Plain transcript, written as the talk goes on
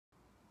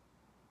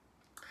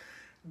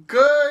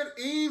Good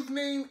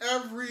evening,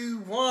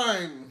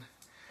 everyone.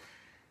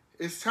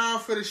 It's time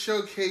for the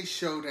Showcase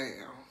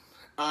Showdown.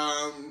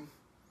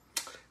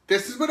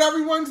 This is what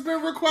everyone's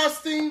been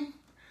requesting.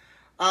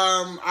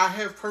 I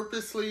have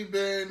purposely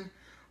been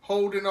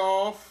holding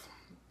off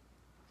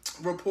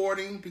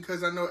reporting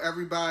because I know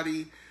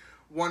everybody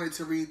wanted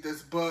to read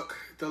this book.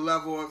 The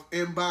level of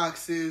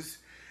inboxes,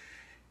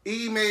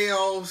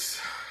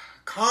 emails,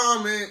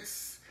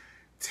 comments,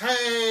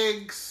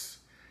 tags.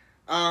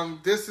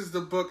 This is the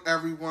book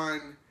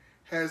everyone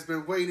has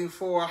been waiting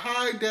for.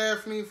 Hi,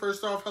 Daphne.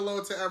 First off,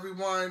 hello to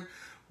everyone,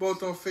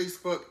 both on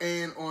Facebook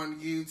and on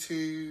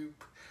YouTube.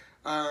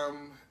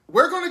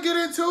 We're going to get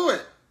into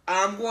it.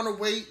 I'm going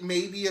to wait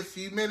maybe a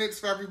few minutes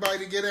for everybody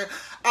to get in.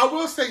 I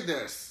will say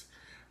this.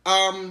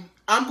 I'm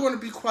going to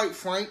be quite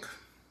frank.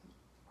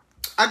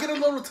 I get a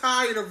little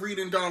tired of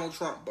reading Donald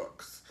Trump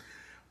books.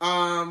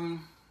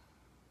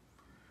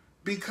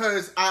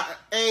 Because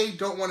I,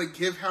 don't want to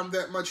give him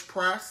that much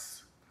press.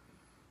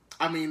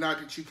 I mean, not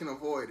that you can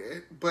avoid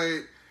it. But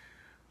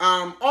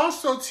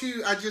also,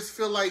 too, I just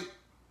feel like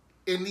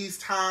in these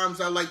times,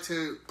 I like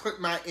to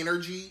put my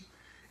energy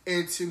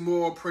into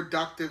more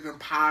productive and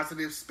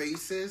positive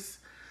spaces.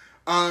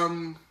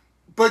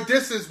 But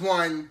this is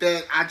one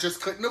that I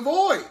just couldn't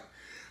avoid.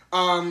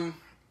 I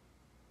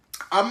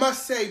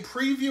must say,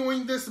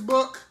 previewing this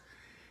book,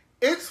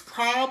 it's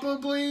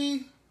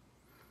probably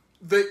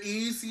the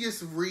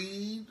easiest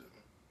read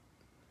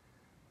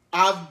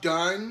I've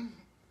done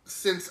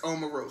since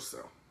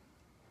Omarosa.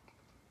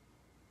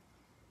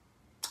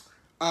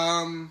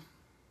 And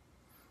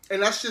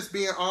that's just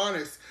being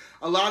honest.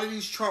 A lot of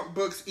these Trump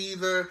books,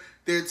 either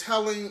they're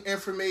telling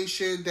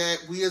information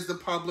that we as the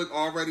public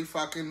already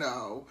fucking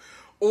know,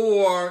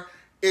 or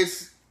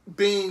it's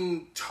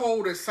being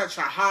told at such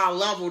a high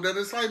level that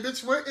it's like,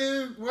 bitch, what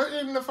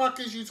in the fuck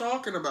is you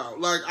talking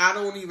about? Like, I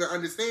don't even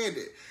understand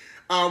it.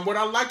 What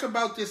I like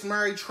about this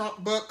Mary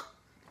Trump book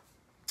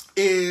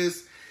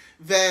is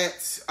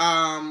that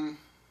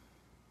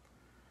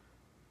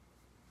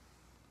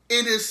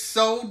it is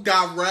so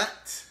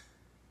direct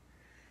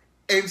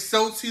and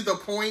so to the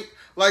point.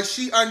 Like,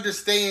 she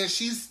understands.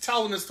 She's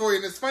telling the story.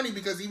 And it's funny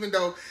because even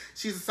though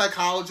she's a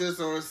psychologist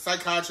or a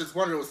psychiatrist,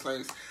 one of those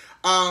things,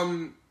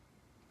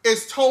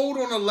 it's told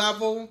on a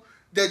level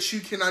that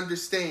you can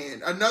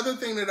understand. Another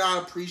thing that I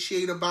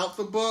appreciate about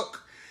the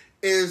book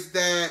is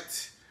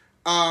that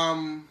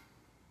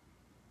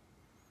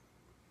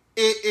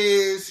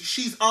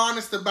she's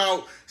honest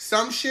about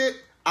some shit.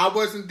 I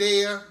wasn't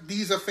there.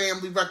 These are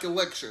family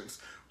recollections.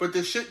 But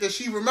the shit that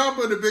she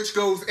remembered, the bitch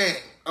goes in.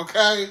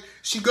 Okay?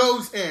 She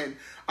goes in.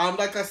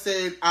 Like I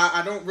said,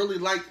 I don't really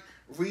like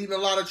reading a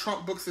lot of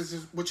Trump books,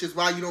 which is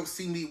why you don't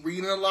see me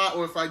reading a lot.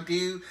 Or if I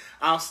do,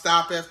 I'll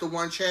stop after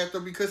one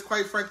chapter because,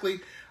 quite frankly,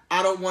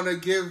 I don't want to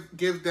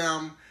give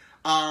him.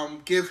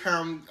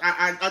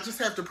 I just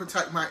have to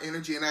protect my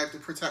energy and I have to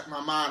protect my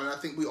mind, and I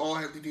think we all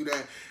have to do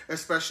that,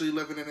 especially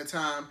living in the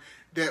time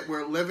that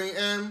we're living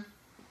in.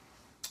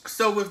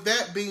 So, with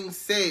that being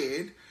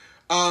said,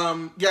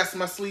 yes,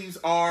 my sleeves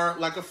are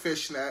like a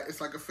fishnet.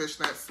 It's like a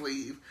fishnet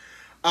sleeve.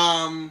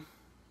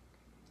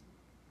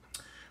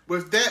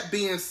 With that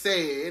being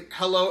said,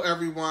 hello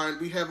everyone.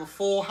 We have a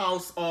full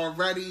house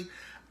already.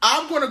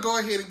 I'm going to go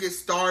ahead and get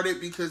started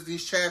because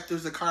these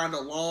chapters are kind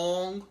of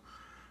long.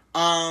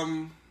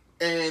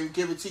 And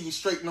give it to you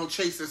straight, no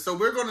chaser. So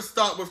we're going to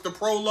start with the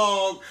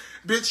prologue.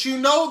 Bitch, you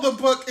know the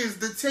book is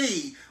the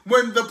tea.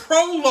 When the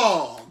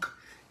prologue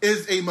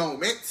is a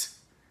moment,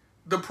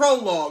 the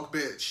prologue,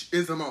 bitch,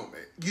 is a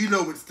moment. You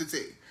know it's the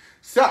tea.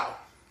 So,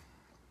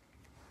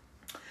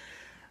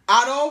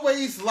 I'd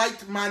always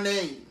liked my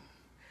name.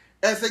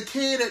 As a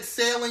kid at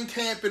sailing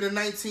camp in the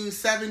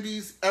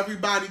 1970s,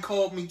 everybody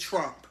called me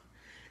Trump.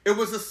 It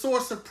was a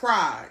source of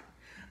pride.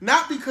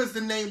 Not because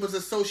the name was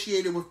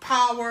associated with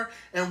power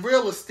and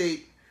real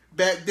estate.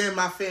 Back then,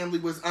 my family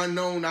was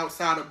unknown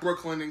outside of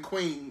Brooklyn and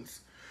Queens.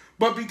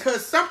 But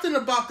because something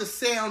about the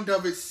sound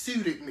of it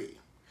suited me.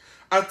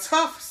 A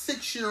tough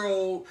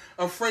 6-year-old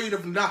afraid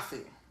of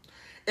nothing.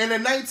 In the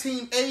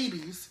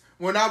 1980s,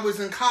 when I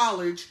was in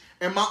college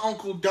and my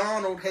Uncle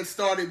Donald had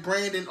started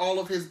branding all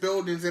of his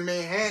buildings in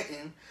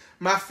Manhattan,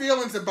 my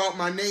feelings about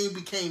my name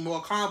became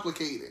more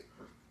complicated.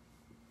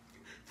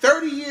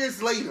 30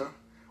 years later,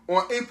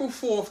 on April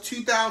 4th,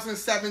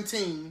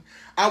 2017,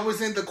 I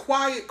was in the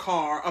quiet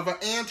car of an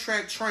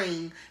Amtrak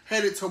train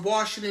headed to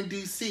Washington,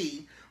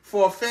 D.C.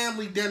 for a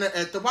family dinner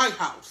at the White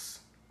House.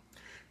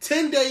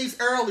 10 days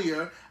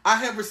earlier, I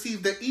had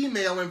received an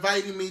email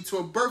inviting me to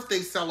a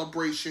birthday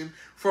celebration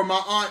for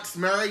my aunts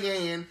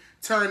Marianne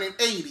turning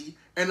 80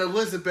 and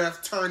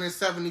Elizabeth turning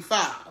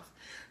 75.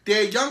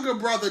 Their younger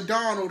brother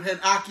Donald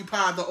had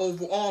occupied the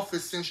Oval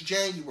Office since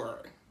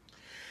January.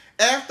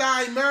 After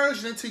I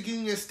emerged into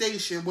Union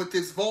Station with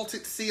its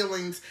vaulted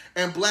ceilings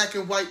and black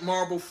and white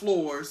marble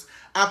floors,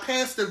 I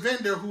passed a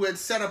vendor who had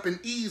set up an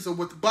easel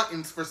with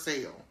buttons for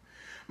sale.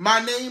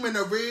 My name in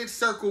a red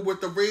circle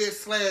with a red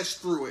slash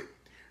through it.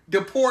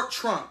 Deport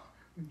Trump,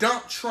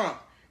 dump Trump,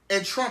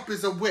 and Trump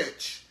is a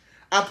witch.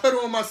 I put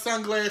on my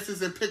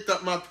sunglasses and picked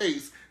up my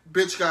pace.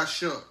 Bitch got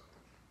shook.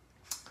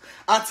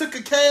 I took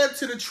a cab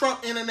to the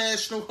Trump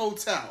International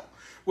Hotel,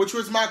 which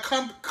was my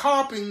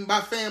comping my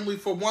family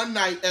for one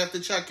night after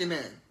checking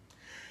in.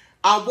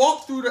 I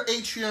walked through the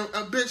atrium.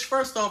 Bitch,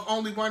 first off,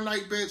 only one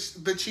night,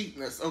 bitch. The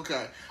cheapness.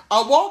 Okay.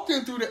 I walked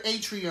in through the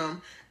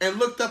atrium and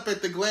looked up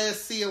at the glass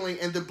ceiling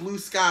and the blue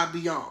sky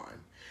beyond.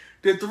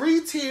 The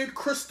three-tiered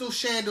crystal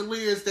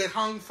chandeliers that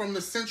hung from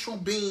the central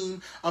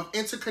beam of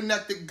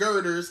interconnected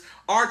girders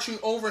arching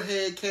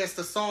overhead cast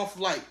a soft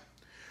light.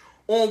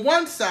 On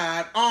one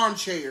side,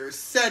 armchairs,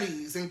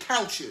 settees, and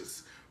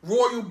couches,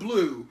 royal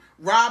blue,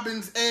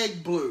 robin's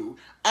egg blue,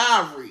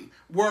 ivory,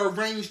 were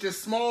arranged in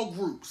small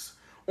groups.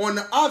 On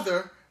the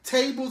other,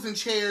 tables and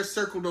chairs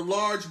circled a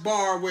large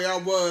bar where I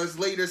was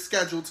later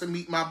scheduled to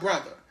meet my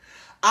brother.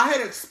 I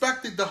had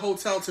expected the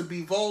hotel to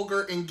be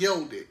vulgar and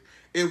gilded.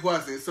 It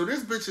wasn't. So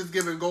this bitch is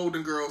giving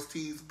Golden Girls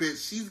tease,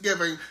 bitch. She's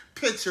giving,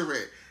 picture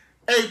it,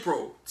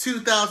 April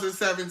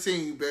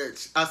 2017,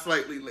 bitch. I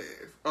slightly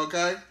live,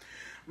 okay?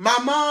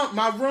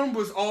 My room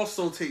was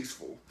also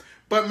tasteful,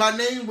 but my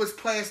name was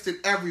plastered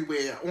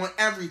everywhere, on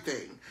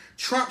everything.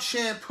 Trump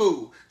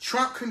shampoo,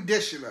 Trump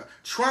conditioner,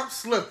 Trump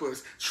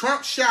slippers,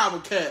 Trump shower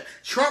cap,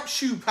 Trump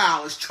shoe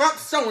polish, Trump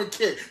sewing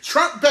kit,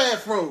 Trump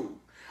bathrobe.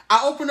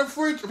 I opened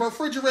the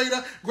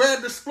refrigerator,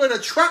 grabbed a split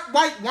of Trump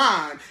white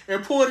wine,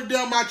 and poured it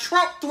down my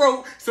Trump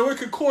throat so it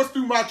could course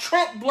through my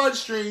Trump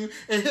bloodstream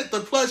and hit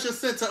the pleasure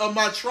center of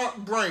my Trump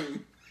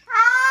brain.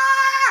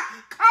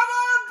 Ah! Come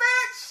on,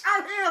 bitch!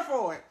 I'm here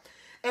for it.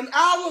 An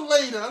hour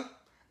later,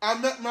 I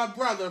met my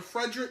brother,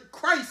 Frederick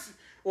Chris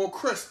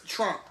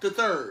Trump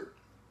III.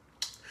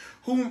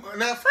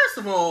 Now, first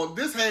of all,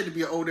 this had to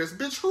be an old ass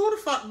bitch. Who the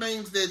fuck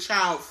names their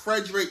child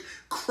Frederick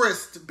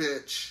Chris,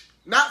 bitch?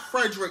 Not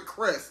Frederick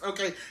Chris,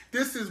 okay?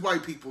 This is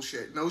white people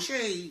shit. No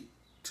shade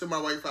to my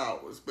white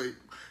followers, but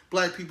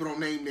black people don't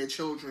name their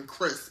children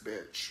Chris,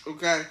 bitch,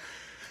 okay?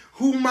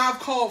 Whom I've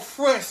called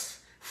Fritz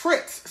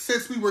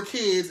since we were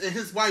kids, and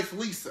his wife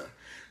Lisa.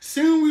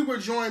 Soon we were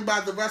joined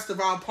by the rest of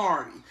our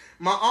party.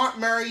 My Aunt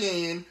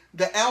Marianne,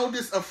 the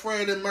eldest of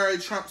Fred and Mary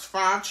Trump's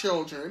 5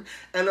 children,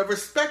 and a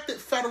respected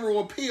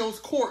federal appeals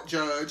court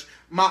judge,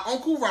 my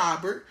Uncle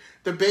Robert,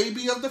 the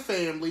baby of the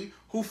family,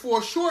 who for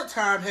a short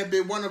time had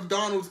been one of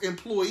Donald's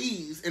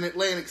employees in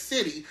Atlantic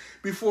City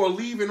before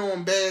leaving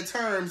on bad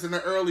terms in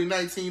the early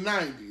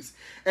 1990s,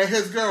 and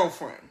his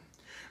girlfriend.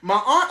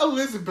 My Aunt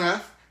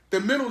Elizabeth,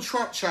 the middle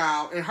Trump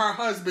child, and her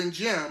husband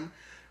Jim,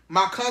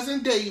 my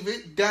cousin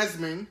David,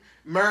 Desmond,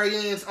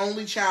 Marianne's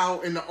only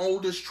child and the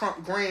oldest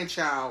Trump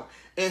grandchild,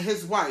 and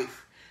his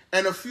wife,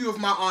 and a few of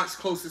my aunt's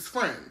closest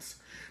friends.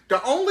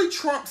 The only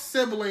Trump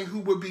sibling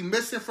who would be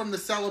missing from the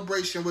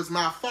celebration was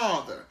my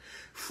father,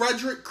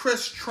 Frederick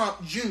Chris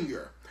Trump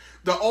Jr.,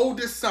 the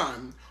oldest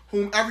son,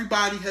 whom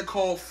everybody had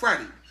called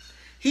Freddie.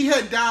 He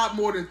had died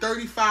more than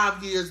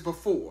 35 years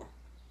before.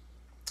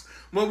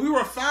 When we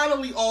were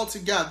finally all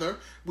together,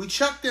 we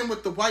checked in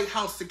with the White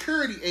House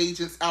security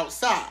agents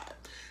outside,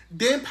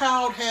 then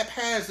piled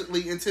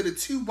haphazardly into the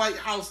 2 White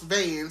House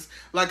vans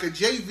like a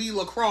JV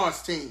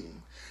lacrosse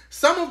team.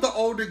 Some of the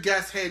older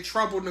guests had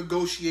trouble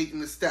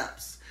negotiating the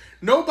steps.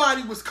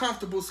 Nobody was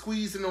comfortable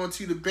squeezing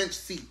onto the bench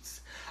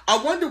seats.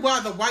 I wonder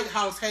why the White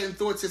House hadn't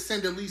thought to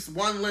send at least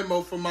one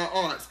limo for my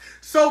aunts.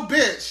 So,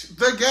 bitch,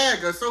 the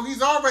gagger, so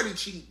he's already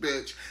cheap,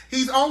 bitch.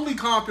 He's only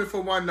comping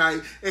for one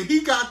night, and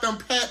he got them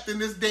packed in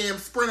this damn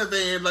Sprinter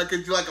van like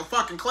a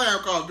fucking clown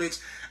car, bitch.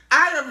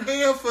 I am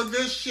here for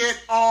this shit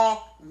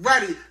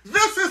already.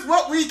 This is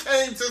what we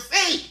came to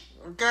see,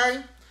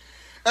 okay?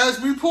 As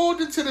we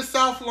pulled into the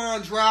South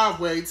Lawn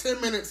driveway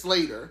 10 minutes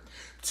later,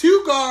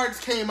 2 guards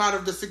came out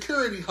of the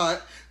security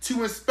hut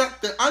to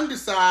inspect the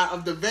underside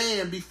of the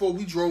van before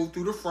we drove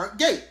through the front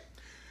gate.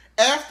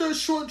 After a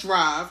short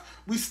drive,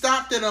 we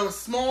stopped at a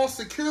small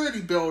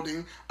security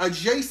building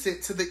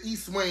adjacent to the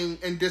East Wing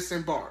and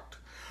disembarked.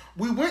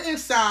 We went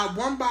inside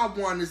one by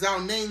one as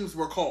our names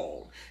were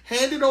called,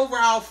 handed over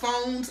our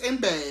phones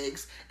and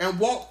bags, and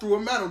walked through a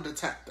metal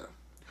detector.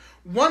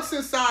 Once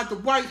inside the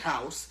White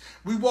House,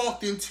 we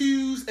walked in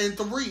 2s and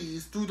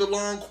 3s through the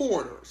long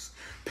corridors,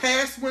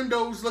 past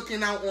windows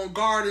looking out on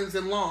gardens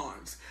and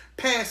lawns,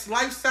 past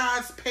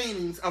life-size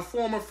paintings of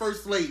former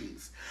first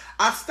ladies.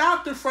 I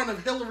stopped in front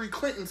of Hillary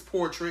Clinton's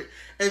portrait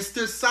and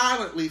stood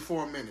silently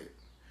for a minute.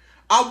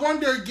 I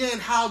wonder again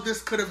how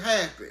this could have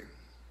happened.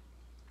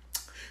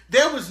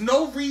 There was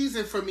no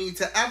reason for me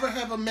to ever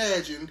have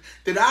imagined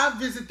that I'd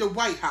visit the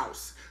White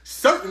House,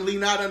 certainly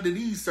not under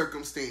these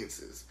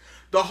circumstances.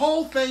 The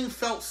whole thing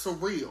felt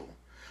surreal.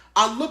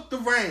 I looked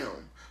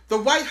around.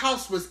 The White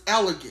House was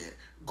elegant,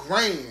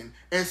 grand,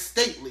 and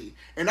stately,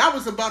 and I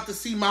was about to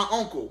see my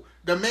uncle,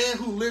 the man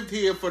who lived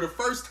here for the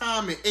first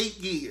time in 8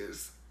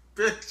 years.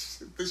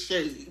 Bitch, the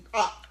shade.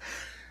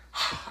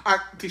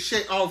 The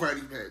shade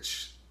already,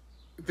 bitch.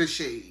 The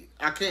shade.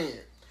 I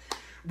can't.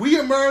 We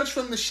emerged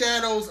from the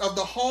shadows of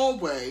the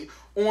hallway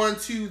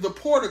onto the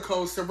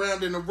portico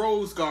surrounding the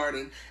rose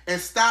garden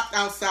and stopped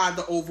outside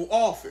the Oval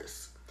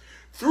Office.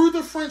 Through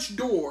the French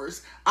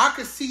doors, I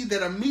could see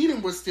that a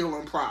meeting was still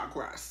in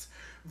progress.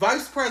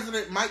 Vice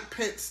President Mike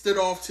Pence stood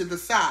off to the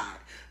side,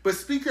 but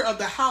Speaker of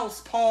the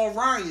House Paul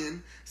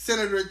Ryan,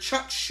 Senator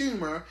Chuck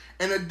Schumer,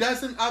 and a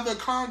dozen other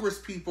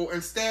congresspeople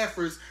and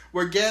staffers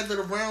were gathered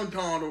around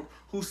Donald,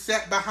 who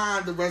sat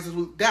behind the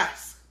resolute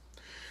desk.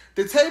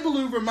 The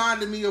tableau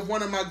reminded me of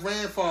one of my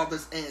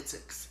grandfather's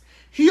antics.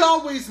 He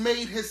always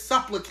made his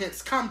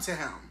supplicants come to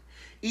him,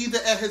 either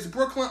at his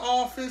Brooklyn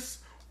office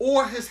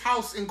or his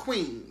house in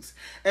Queens,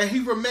 and he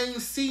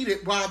remained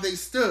seated while they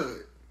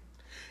stood.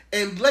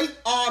 In late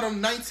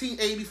autumn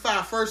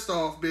 1985, first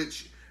off,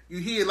 bitch, you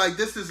hear, like,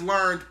 this is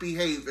learned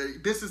behavior.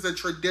 This is a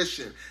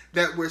tradition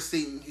that we're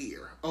seeing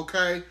here,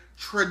 okay?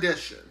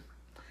 Tradition.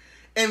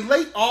 In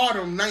late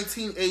autumn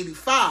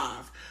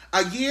 1985,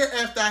 a year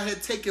after I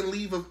had taken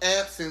leave of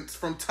absence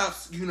from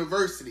Tufts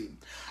University,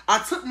 I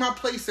took my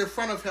place in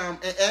front of him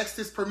and asked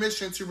his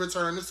permission to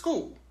return to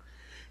school.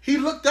 He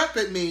looked up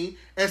at me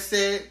and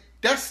said,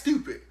 "That's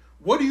stupid.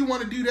 What do you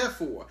want to do that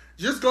for?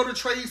 Just go to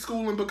trade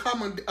school and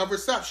become a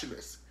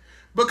receptionist."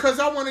 "Because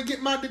I want to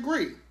get my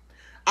degree."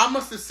 I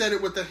must have said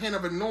it with a hint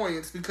of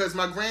annoyance because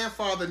my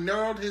grandfather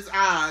narrowed his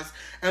eyes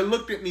and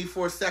looked at me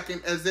for a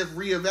second as if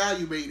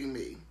reevaluating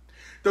me.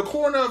 The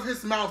corner of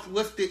his mouth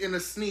lifted in a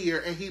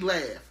sneer and he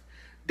laughed.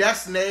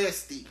 "That's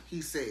nasty,"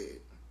 he said.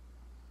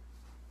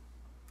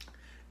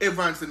 It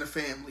runs in the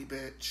family,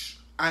 bitch.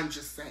 I'm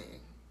just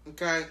saying,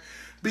 okay?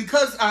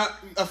 Because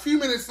a few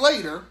minutes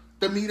later,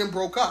 the meeting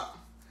broke up.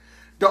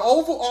 The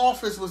Oval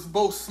Office was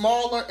both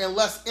smaller and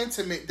less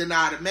intimate than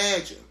I'd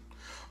imagined.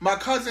 My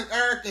cousin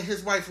Eric and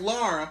his wife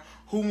Laura,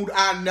 whom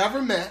I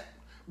never met,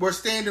 were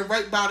standing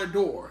right by the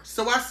door.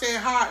 So I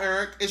said, "Hi,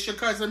 Eric, it's your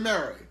cousin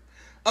Mary."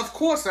 "Of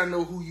course I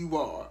know who you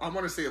are." I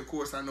want to say, "Of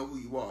course I know who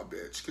you are,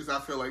 bitch," because I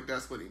feel like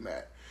that's what he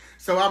meant.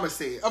 So I'm going to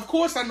say, "Of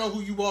course I know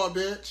who you are,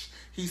 bitch,"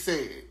 he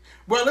said.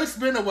 "Well, it's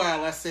been a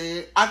while," I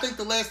said. "I think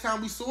the last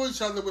time we saw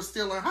each other was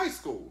still in high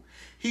school."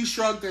 He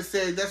shrugged and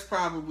said, "That's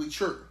probably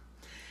true."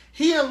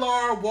 He and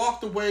Laura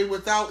walked away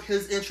without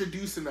his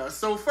introducing us.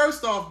 So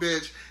first off,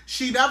 bitch,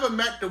 she never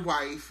met the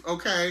wife,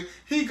 okay?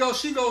 She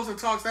goes and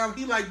talks to him.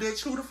 He like,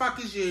 "Bitch, who the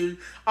fuck is you?"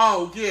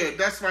 "Oh, yeah,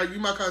 that's right. You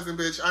my cousin,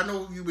 bitch. I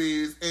know who you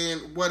is."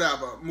 And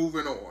whatever.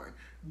 Moving on.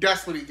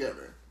 That's what he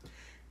given.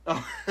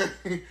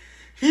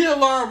 He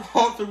and Laura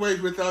walked away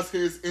with us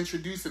his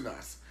introducing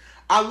us.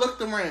 I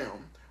looked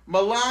around.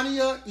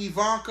 Melania,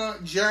 Ivanka,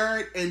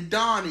 Jared, and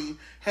Donnie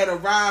had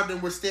arrived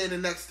and were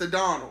standing next to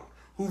Donald,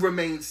 who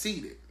remained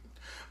seated.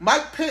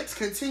 Mike Pence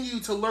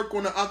continued to lurk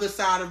on the other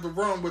side of the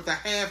room with a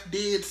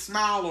half-dead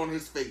smile on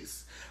his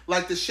face,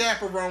 like the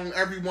chaperone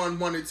everyone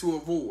wanted to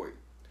avoid.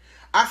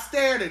 I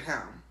stared at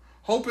him,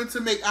 hoping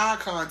to make eye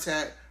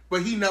contact,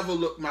 but he never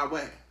looked my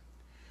way.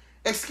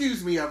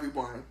 "Excuse me,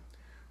 everyone."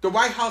 The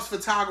White House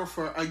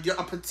photographer,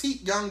 a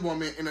petite young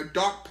woman in a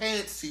dark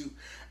pantsuit,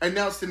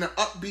 announced in an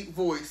upbeat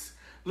voice,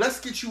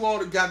 "Let's get you all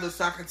together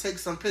so I can take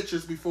some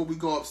pictures before we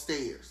go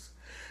upstairs."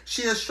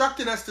 She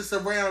instructed us to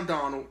surround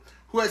Donald,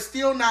 who had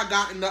still not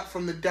gotten up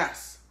from the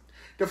desk.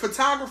 The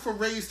photographer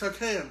raised her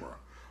camera.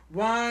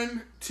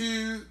 "1,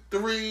 2,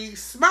 3,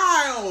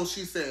 smile,"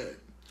 she said.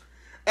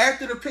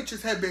 After the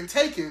pictures had been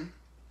taken,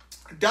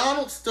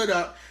 Donald stood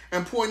up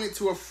and pointed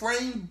to a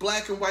framed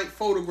black and white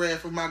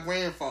photograph of my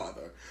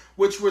grandfather,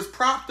 which was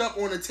propped up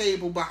on a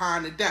table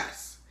behind the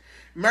desk.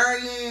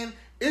 "Marianne,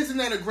 isn't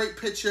that a great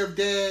picture of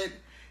Dad?"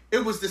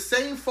 It was the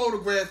same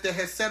photograph that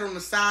had sat on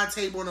the side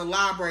table in the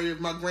library of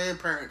my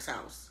grandparents'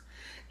 house.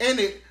 In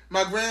it,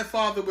 my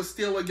grandfather was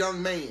still a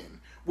young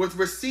man, with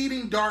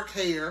receding dark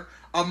hair,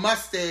 a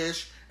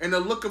mustache, and a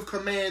look of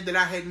command that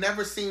I had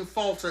never seen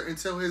falter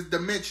until his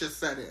dementia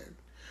set in.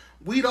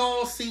 We'd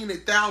all seen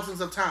it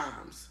thousands of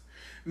times.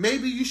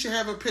 "Maybe you should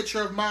have a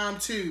picture of Mom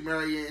too,"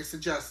 Marianne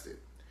suggested.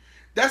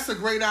 "That's a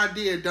great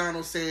idea,"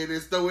 Donald said,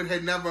 as though it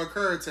had never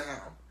occurred to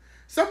him.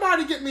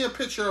 "Somebody get me a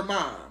picture of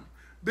Mom."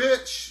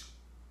 Bitch.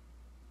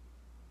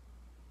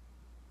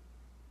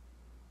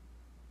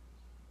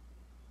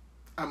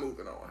 I'm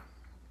moving on.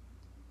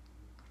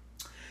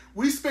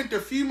 We spent a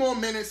few more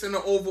minutes in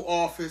the Oval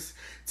Office,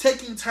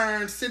 taking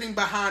turns sitting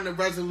behind the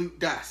resolute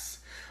desk.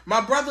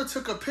 My brother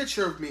took a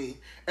picture of me,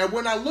 and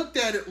when I looked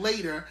at it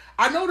later,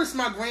 I noticed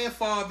my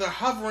grandfather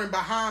hovering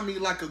behind me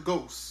like a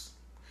ghost.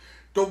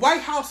 The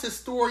White House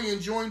historian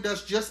joined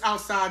us just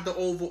outside the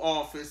Oval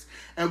Office,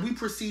 and we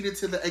proceeded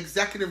to the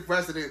executive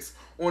residence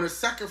on the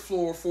second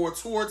floor for a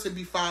tour to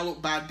be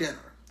followed by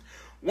dinner.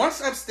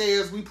 Once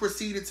upstairs, we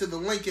proceeded to the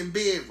Lincoln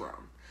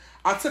bedroom.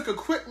 I took a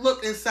quick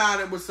look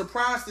inside and was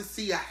surprised to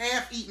see a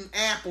half-eaten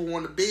apple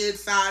on the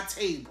bedside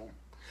table.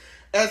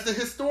 As the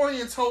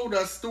historian told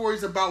us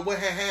stories about what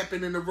had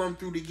happened in the room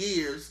through the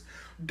years,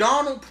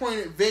 Donald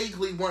pointed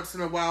vaguely once in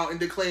a while and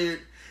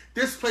declared,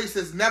 "This place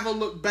has never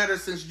looked better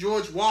since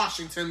George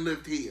Washington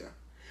lived here."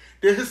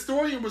 The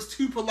historian was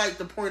too polite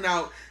to point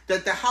out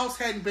that the house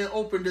hadn't been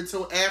opened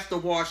until after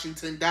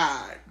Washington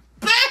died.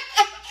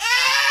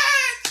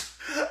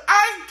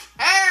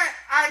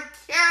 I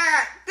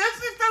can't. This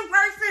is the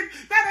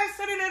person that is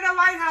sitting in the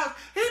White House.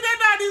 He did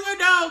not even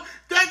know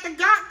that the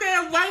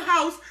goddamn White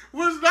House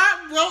was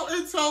not built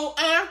until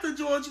after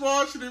George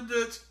Washington,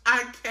 bitch.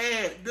 I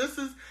can't. This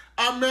is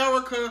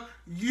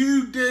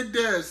You did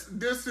this.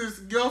 This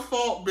is your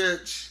fault,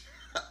 bitch.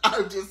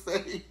 I'm just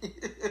saying.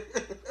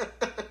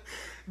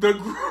 The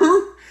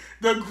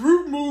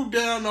group moved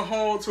down the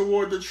hall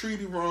toward the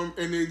treaty room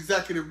and the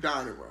executive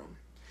dining room.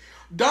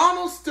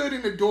 Donald stood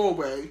in the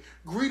doorway,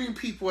 greeting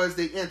people as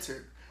they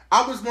entered.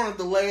 I was one of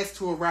the last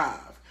to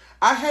arrive.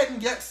 I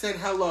hadn't yet said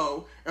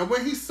hello, and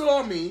when he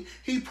saw me,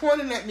 he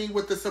pointed at me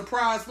with a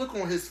surprised look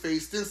on his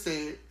face, then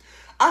said,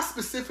 I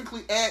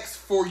specifically asked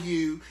for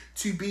you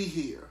to be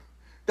here.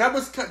 That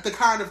was the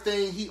kind of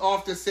thing he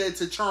often said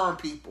to charm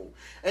people,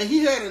 and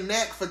he had a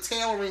knack for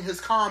tailoring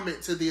his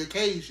comment to the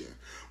occasion,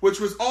 which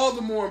was all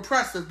the more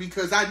impressive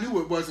because I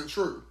knew it wasn't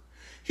true.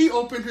 He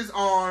opened his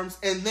arms,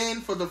 and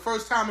then, for the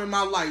first time in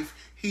my life,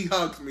 he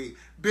hugged me.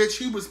 Bitch,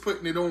 he was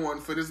putting it on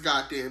for this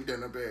goddamn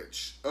dinner,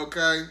 bitch.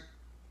 Okay?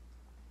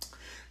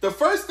 The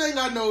first thing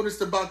I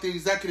noticed about the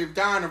executive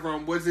dining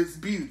room was its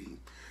beauty.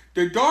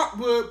 The dark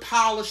wood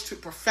polished to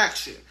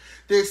perfection,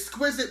 the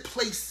exquisite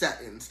place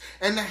settings,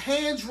 and the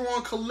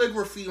hand-drawn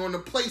calligraphy on the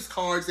place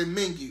cards and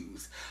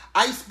menus.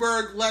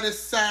 Iceberg lettuce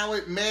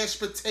salad, mashed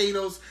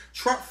potatoes,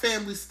 Trump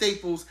family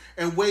staples,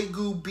 and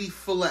Wagyu beef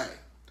filet.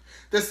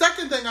 The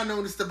second thing I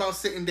noticed about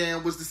sitting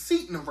down was the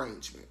seating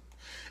arrangement.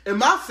 In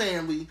my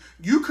family,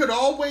 you could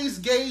always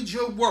gauge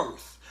your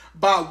worth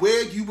by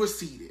where you were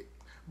seated,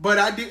 but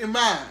I didn't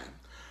mind.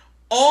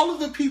 All of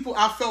the people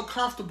I felt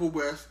comfortable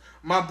with,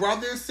 my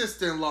brother and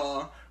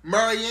sister-in-law,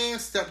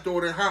 Marianne's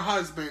stepdaughter and her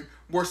husband,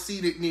 were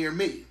seated near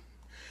me.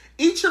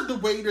 Each of the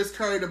waiters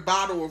carried a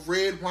bottle of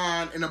red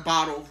wine and a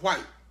bottle of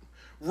white.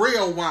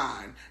 Real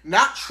wine,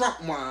 not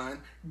Trump wine.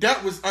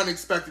 That was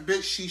unexpected.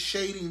 Bitch, she's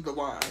shading the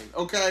wine,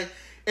 okay?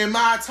 In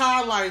my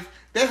entire life,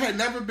 there had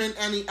never been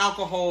any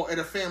alcohol at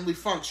a family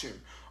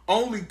function.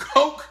 Only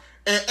Coke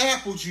and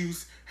apple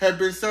juice had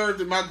been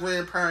served at my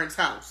grandparents'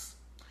 house.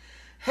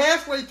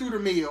 Halfway through the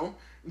meal,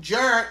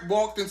 Jared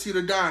walked into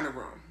the dining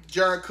room.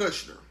 Jared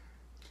Kushner.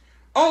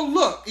 Oh,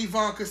 look,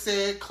 Ivanka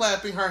said,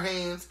 clapping her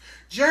hands.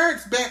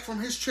 Jared's back from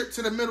his trip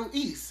to the Middle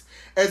East,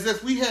 as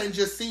if we hadn't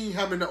just seen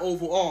him in the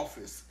Oval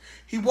Office.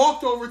 He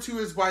walked over to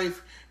his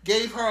wife,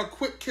 gave her a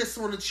quick kiss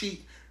on the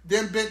cheek,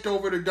 then bent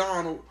over to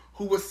Donald,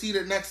 who was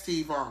seated next to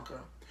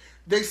Ivanka.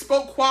 They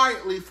spoke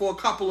quietly for a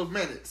couple of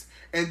minutes,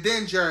 and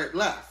then Jared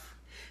left.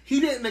 He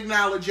didn't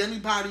acknowledge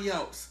anybody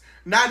else,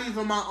 not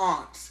even my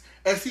aunts.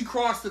 As he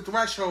crossed the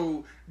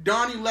threshold,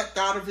 Donnie leapt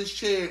out of his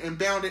chair and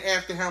bounded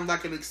after him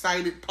like an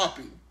excited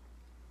puppy.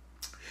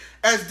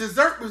 As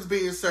dessert was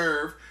being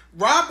served,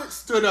 Robert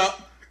stood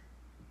up,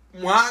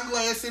 wine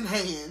glass in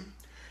hand.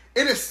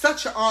 It is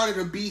such an honor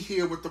to be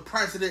here with the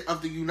President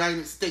of the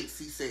United States,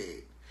 he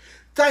said.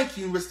 Thank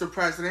you, Mr.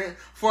 President,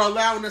 for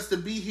allowing us to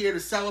be here to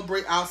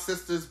celebrate our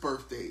sisters'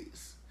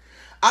 birthdays.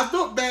 I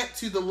thought back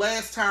to the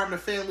last time the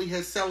family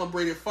had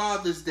celebrated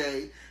Father's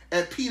Day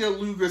at Peter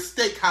Luger's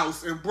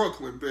Steakhouse in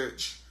Brooklyn,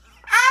 bitch.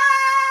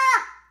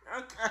 Ah!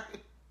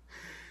 Okay.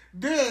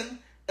 Then,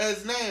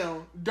 as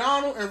now,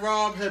 Donald and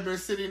Rob had been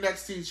sitting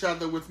next to each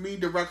other with me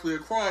directly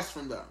across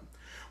from them.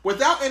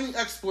 Without any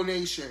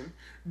explanation,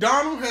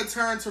 Donald had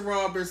turned to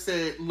Rob and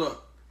said,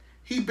 look.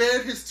 He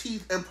bared his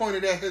teeth and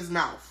pointed at his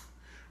mouth.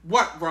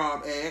 What?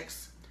 Rob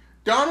asked.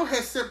 Donald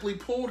had simply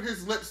pulled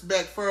his lips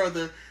back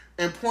further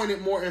and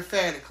pointed more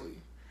emphatically.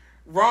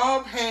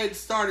 Rob had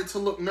started to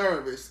look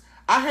nervous.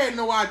 I had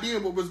no idea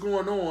what was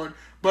going on,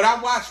 but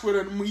I watched with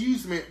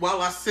amusement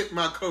while I sipped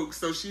my Coke.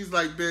 So she's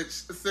like,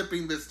 bitch,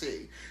 sipping this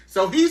tea.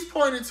 So he's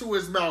pointing to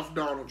his mouth,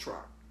 Donald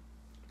Trump.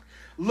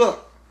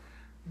 Look,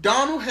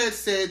 Donald had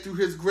said through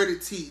his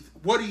gritted teeth,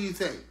 what do you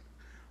think?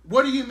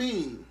 What do you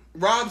mean?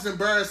 Rob's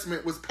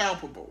embarrassment was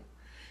palpable.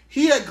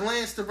 He had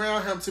glanced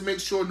around him to make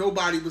sure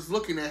nobody was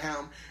looking at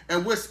him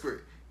and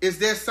whispered, is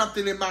there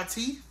something in my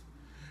teeth?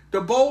 The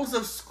bowls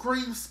of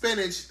cream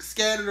spinach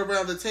scattered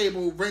around the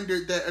table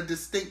rendered that a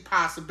distinct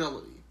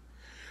possibility.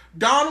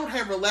 Donald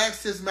had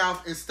relaxed his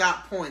mouth and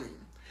stopped pointing.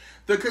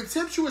 The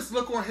contemptuous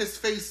look on his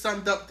face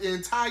summed up the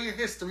entire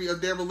history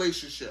of their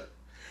relationship.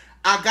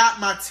 I got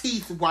my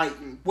teeth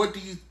whitened. What do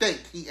you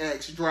think? He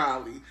asked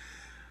dryly.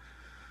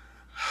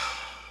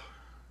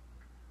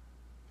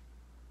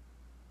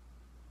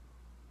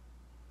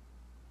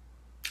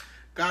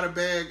 Got a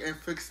bag and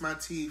fixed my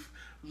teeth.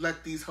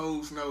 Let these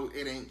hoes know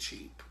it ain't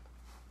cheap.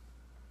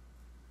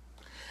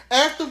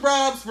 After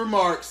Rob's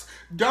remarks,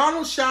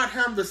 Donald shot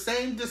him the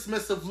same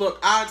dismissive look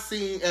I'd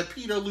seen at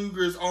Peter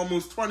Luger's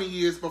almost 20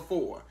 years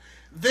before.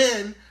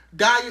 Then,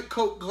 Diet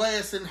Coke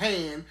glass in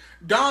hand,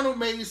 Donald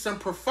made some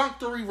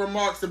perfunctory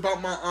remarks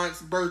about my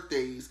aunt's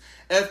birthdays,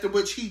 after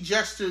which he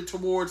gestured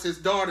towards his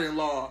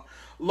daughter-in-law,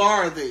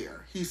 Laura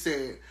there, he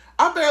said.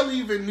 I barely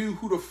even knew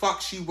who the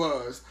fuck she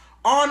was,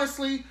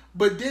 honestly,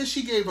 but then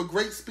she gave a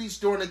great speech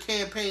during the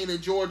campaign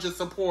in Georgia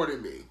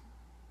supporting me.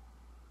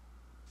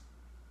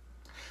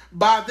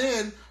 By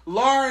then,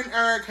 Laura and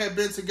Eric had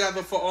been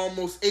together for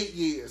almost 8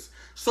 years,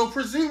 so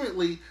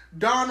presumably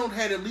Donald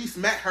had at least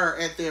met her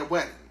at their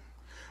wedding.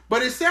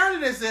 But it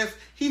sounded as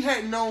if he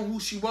hadn't known who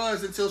she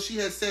was until she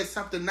had said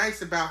something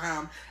nice about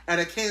him at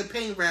a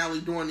campaign rally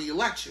during the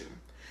election.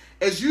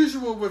 As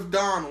usual with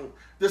Donald,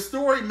 the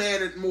story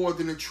mattered more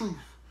than the truth.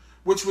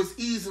 which was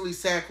easily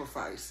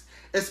sacrificed,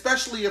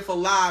 especially if a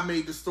lie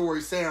made the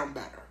story sound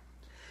better.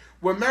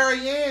 When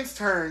Marianne's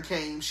turn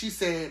came, she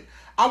said,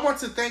 "I want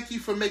to thank you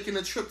for making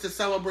a trip to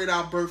celebrate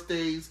our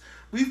birthdays.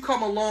 We've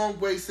come a long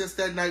way since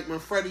that night when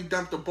Freddie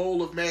dumped a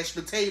bowl of mashed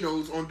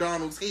potatoes on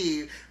Donald's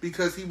head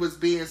because he was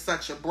being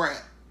such a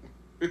brat."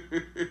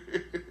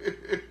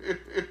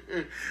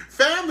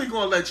 Family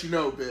gonna let you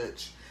know,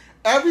 bitch.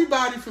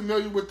 Everybody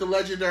familiar with the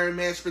legendary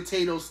mashed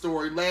potato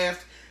story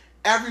laughed,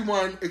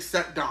 everyone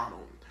except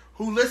Donald,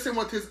 who listened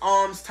with his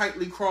arms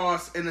tightly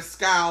crossed and a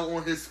scowl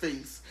on his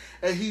face,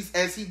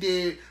 as he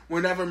did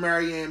whenever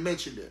Marianne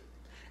mentioned it.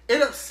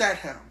 It upset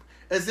him,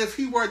 as if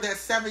he were that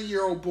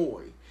 7-year-old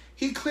boy.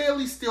 He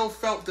clearly still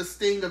felt the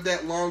sting of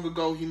that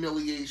long-ago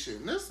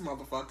humiliation. This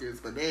motherfucker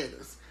is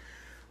bananas.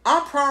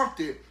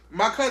 Unprompted,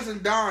 my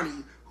cousin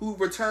Donnie, who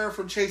returned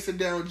from chasing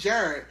down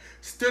Jared,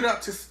 stood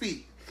up to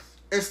speak.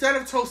 Instead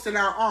of toasting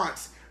our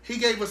aunts, he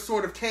gave a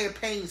sort of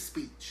campaign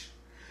speech.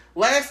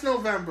 Last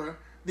November,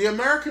 the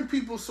American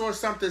people saw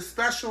something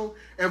special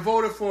and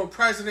voted for a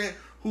president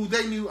who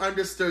they knew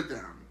understood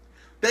them.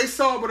 They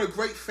saw what a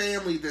great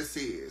family this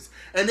is,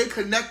 and they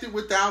connected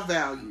with our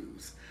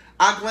values.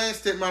 I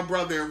glanced at my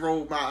brother and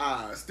rolled my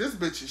eyes. This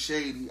bitch is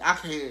shady. I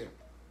can't.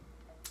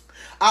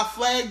 I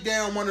flagged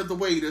down one of the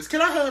waiters.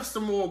 "Can I have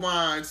some more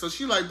wine?" So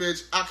she like,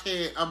 "Bitch, I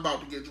can't. I'm about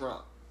to get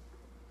drunk."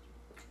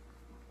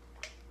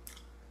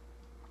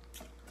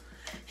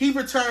 He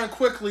returned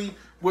quickly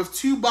with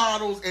 2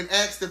 bottles and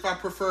asked if I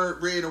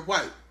preferred red or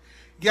white.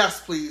 "Yes,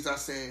 please," I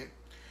said.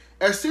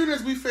 As soon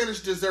as we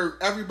finished dessert,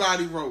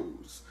 everybody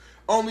rose.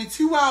 Only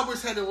 2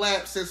 hours had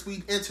elapsed since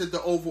we entered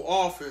the Oval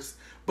Office,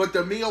 but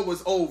the meal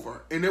was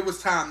over, and it was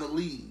time to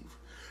leave.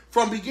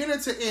 From beginning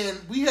to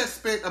end, we had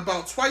spent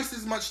about twice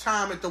as much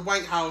time at the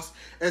White House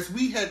as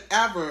we had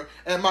ever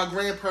at my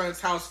grandparents'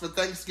 house for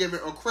Thanksgiving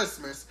or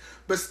Christmas,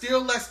 but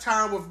still less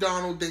time with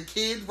Donald than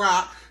Kid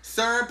Rock,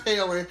 Sarah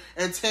Palin,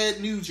 and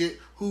Ted Nugent,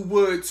 who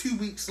would 2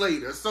 weeks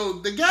later. So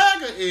the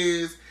gagger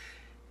is,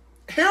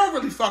 he don't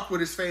really fuck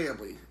with his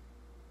family.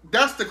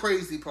 That's the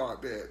crazy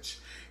part, bitch.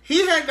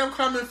 He had them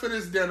coming for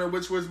this dinner,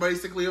 which was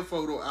basically a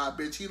photo op,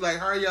 bitch. He like,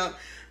 "Hurry up,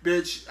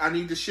 bitch, I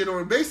need to shit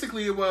on."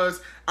 Basically, it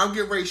was, I'm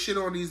getting ready to shit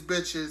on these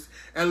bitches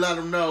and let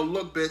them know,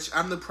 "Look, bitch,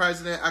 I'm the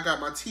president. I got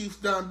my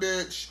teeth done,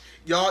 bitch.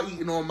 Y'all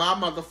eating on my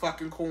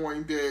motherfucking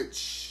coin,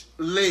 bitch.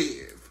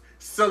 Live.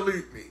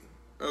 Salute me."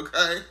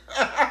 Okay?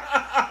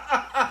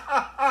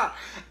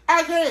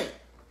 Again,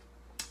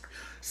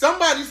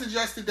 somebody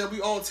suggested that we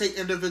all take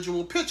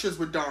individual pictures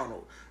with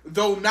Donald,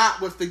 though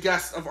not with the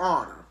guests of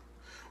honor.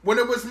 When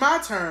it was my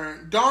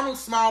turn, Donald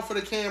smiled for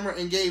the camera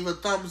and gave a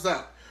thumbs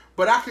up,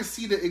 but I could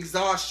see the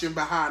exhaustion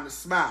behind the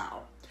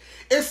smile.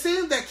 It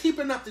seemed that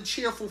keeping up the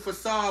cheerful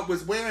facade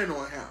was wearing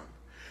on him.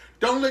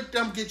 "Don't let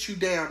them get you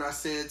down," I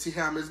said to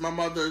him as my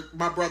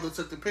brother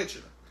took the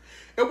picture.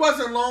 It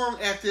wasn't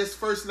long after his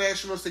first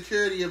national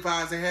security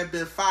advisor had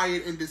been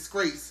fired in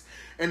disgrace,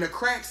 and the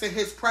cracks in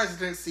his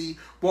presidency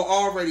were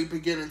already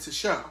beginning to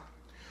show.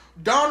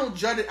 Donald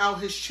jutted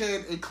out his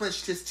chin and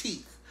clenched his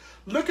teeth,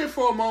 looking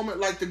for a moment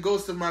like the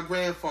ghost of my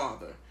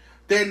grandfather.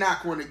 "They're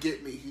not going to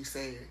get me," he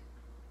said.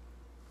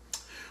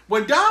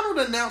 When Donald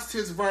announced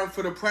his run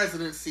for the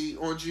presidency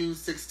on June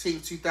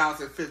 16,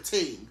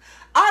 2015,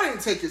 I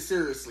didn't take it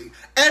seriously,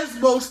 as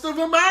most of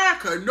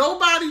America.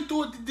 Nobody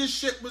thought that this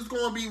shit was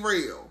going to be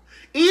real.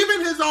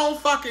 Even his own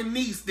fucking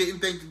niece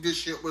didn't think that this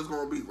shit was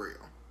going to be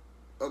real.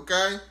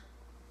 Okay?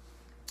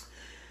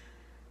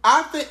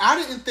 I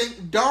didn't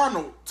think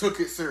Donald took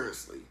it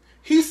seriously.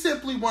 He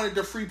simply wanted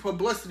the free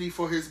publicity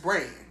for his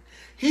brand.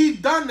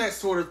 He'd done that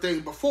sort of thing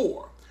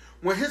before.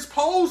 When his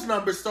polls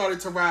numbers started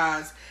to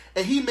rise,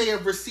 and he may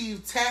have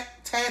received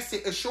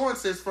tacit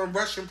assurances from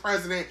Russian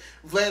President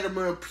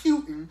Vladimir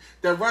Putin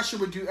that Russia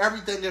would do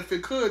everything if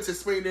it could to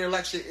swing the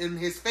election in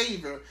his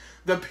favor,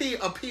 the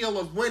appeal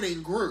of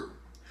winning grew.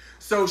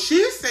 So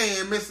she's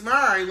saying, Miss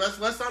Murray, let's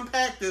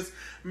unpack this.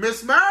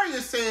 Miss Murray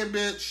is saying,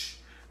 bitch,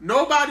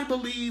 nobody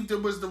believed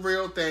it was the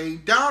real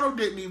thing. Donald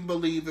didn't even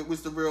believe it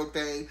was the real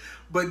thing.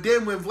 But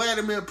then when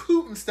Vladimir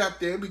Putin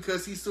stepped in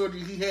because he saw that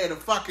he had a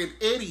fucking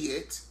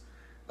idiot,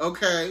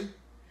 okay,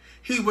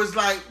 he was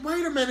like,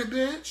 wait a minute,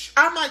 bitch,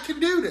 I can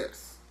do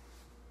this.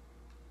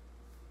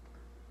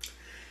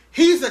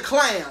 He's a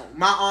clown,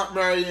 my Aunt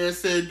Marianne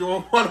said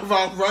during one of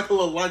our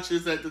regular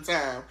lunches at the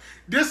time.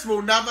 This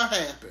will never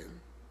happen.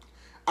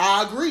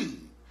 I agreed.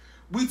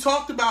 We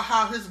talked about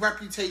how his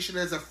reputation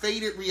as a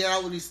faded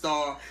reality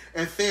star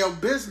and failed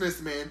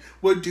businessman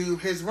would doom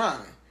his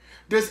run.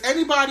 Does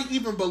anybody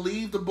even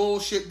believe the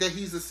bullshit that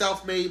he's a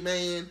self-made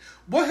man?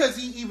 What has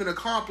he even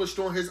accomplished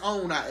on his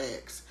own, I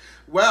asked.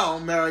 Well,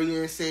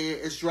 Marianne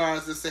said, as dry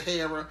as the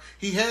Sahara,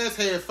 he has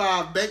had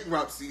 5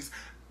 bankruptcies.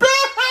 Bitch!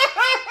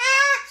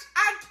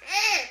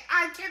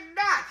 I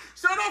cannot.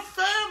 So the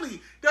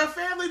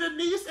family, the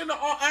niece, and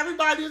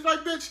everybody is like,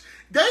 bitch,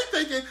 they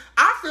thinking,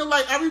 I feel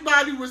like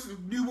everybody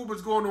knew what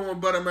was going on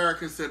but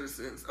American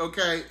citizens,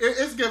 okay?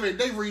 It's given,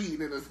 they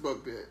reading in this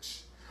book,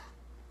 bitch.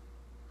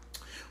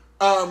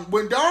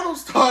 When Donald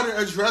started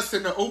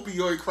addressing the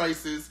opioid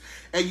crisis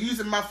and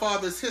using my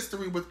father's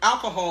history with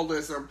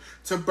alcoholism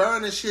to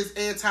burnish his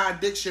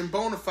anti-addiction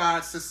bona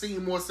fides to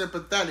seem more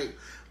sympathetic,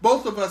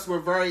 both of us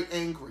were very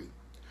angry.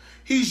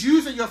 He's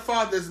using your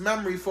father's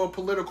memory for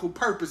political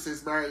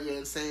purposes,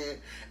 Marianne said,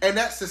 and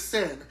that's a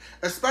sin,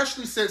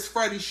 especially since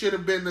Freddie should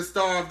have been the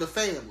star of the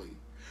family.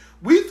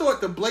 We thought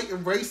the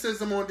blatant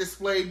racism on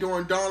display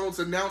during Donald's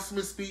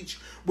announcement speech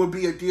would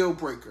be a deal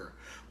breaker,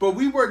 but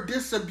we were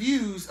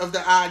disabused of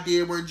the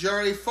idea when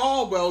Jerry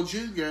Falwell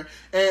Jr.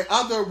 and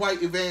other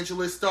white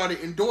evangelists started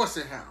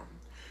endorsing him.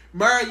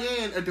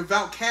 Marianne, a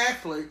devout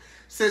Catholic,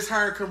 says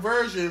her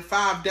conversion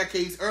 5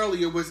 decades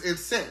earlier was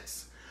incensed.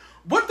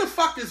 What the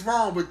fuck is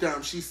wrong with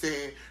them, she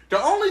said.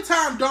 The only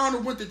time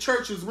Donald went to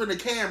church was when the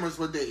cameras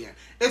were there.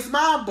 It's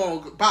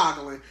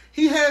mind-boggling.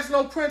 He has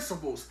no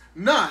principles.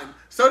 None.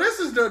 So this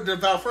is the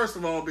devout, first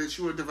of all, bitch,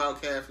 you a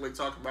devout Catholic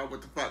talking about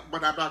what the fuck,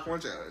 but I'm not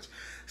going to judge.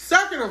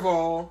 Second of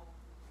all,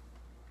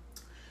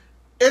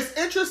 it's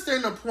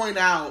interesting to point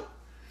out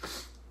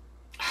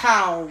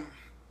how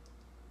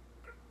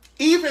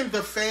even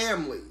the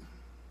family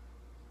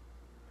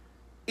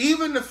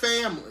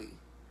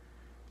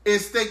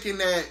is thinking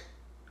that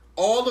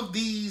all of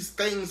these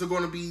things are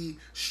going to be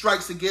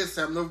strikes against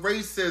them. The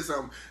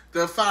racism,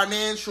 the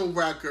financial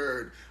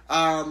record,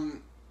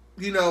 him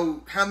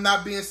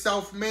not being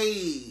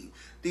self-made,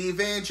 the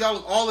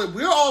evangelical,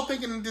 we're all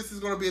thinking that this is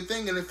going to be a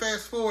thing. And then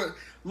fast forward,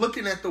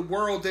 looking at the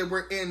world that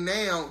we're in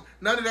now,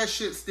 none of that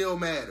shit still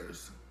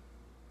matters.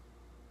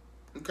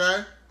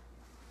 Okay?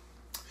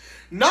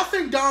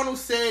 Nothing Donald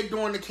said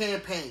during the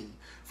campaign,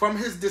 from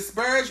his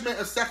disparagement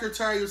of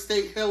Secretary of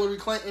State Hillary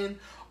Clinton,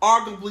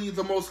 arguably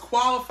the most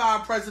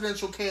qualified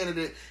presidential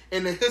candidate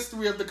in the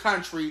history of the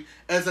country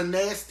as a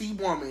nasty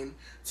woman,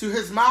 to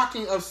his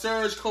mocking of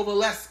Serge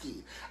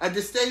Kovaleski, a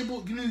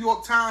disabled New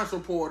York Times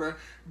reporter,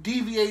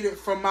 deviated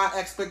from my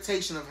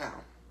expectation of him.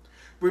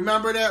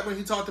 Remember that when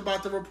he talked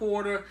about the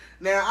reporter?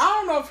 Now, I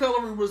don't know if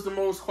Hillary was the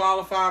most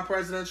qualified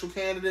presidential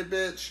candidate,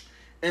 bitch,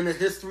 in the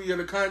history of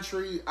the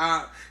country.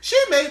 She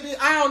may be,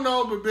 I don't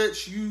know, but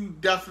bitch, you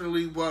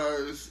definitely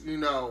was,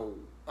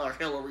 a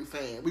Hillary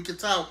fan. We can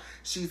tell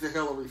she's a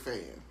Hillary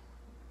fan.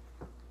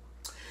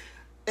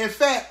 In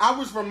fact, I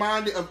was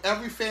reminded of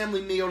every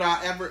family meal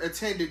that I ever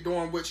attended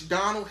during which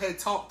Donald had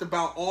talked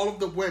about all of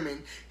the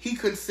women he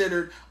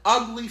considered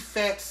ugly,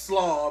 fat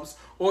slobs,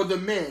 or the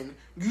men,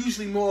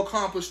 usually more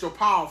accomplished or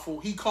powerful,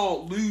 he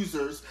called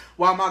losers,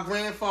 while my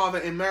grandfather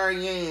and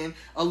Marianne,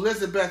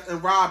 Elizabeth,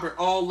 and Robert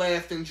all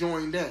laughed and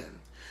joined in.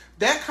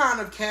 That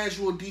kind of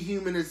casual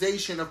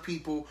dehumanization of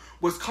people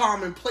was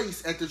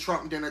commonplace at the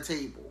Trump dinner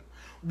table.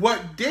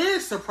 What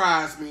did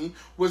surprise me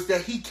was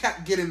that he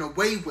kept getting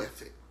away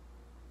with it.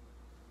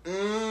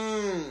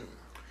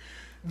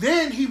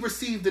 Then he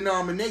received the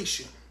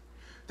nomination.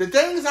 The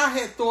things I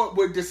had thought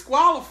would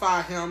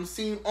disqualify him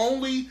seemed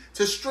only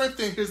to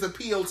strengthen his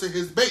appeal to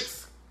his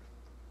base.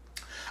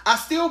 I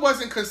still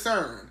wasn't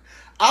concerned.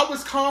 I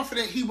was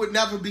confident he would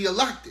never be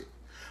elected,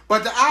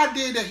 but the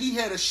idea that he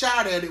had a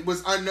shot at it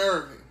was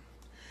unnerving.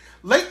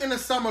 Late in the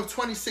summer of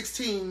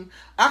 2016,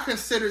 I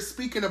considered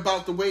speaking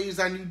about the ways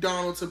I knew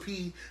Donald to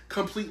be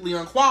completely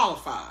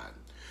unqualified.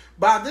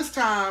 By this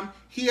time,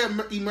 he had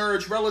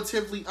emerged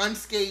relatively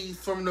unscathed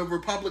from the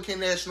Republican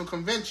National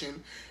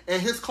Convention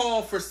and his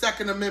call for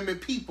Second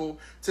Amendment people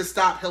to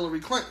stop Hillary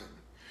Clinton.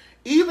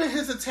 Even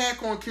his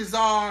attack on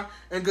Khizar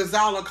and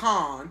Ghazala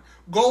Khan,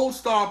 Gold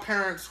Star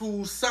parents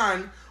whose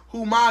son,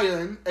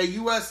 Humayun, a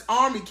U.S.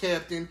 Army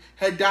captain,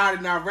 had died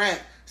in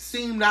Iraq,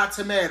 seemed not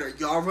to matter.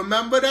 Y'all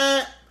remember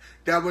that?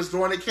 That was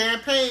during the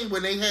campaign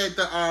when they had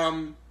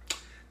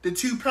the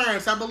two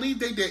parents. I believe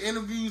they did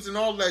interviews and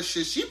all that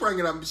shit. She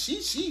bringing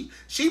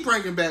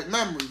back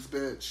memories,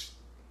 bitch.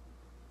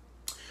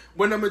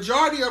 When the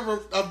majority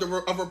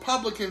of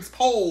Republicans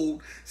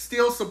polled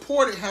still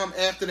supported him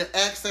after the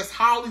Access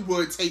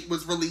Hollywood tape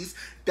was released.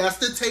 That's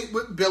the tape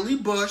with Billy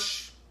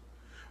Bush,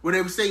 where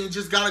they were saying you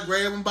just gotta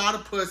grab him by the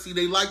pussy.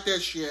 They like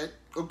that shit.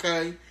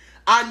 Okay,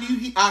 I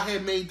knew I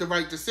had made the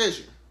right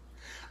decision.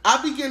 I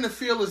began to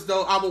feel as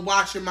though I were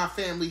watching my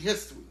family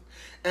history,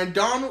 and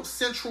Donald's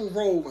central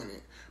role in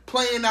it,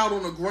 playing out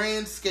on a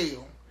grand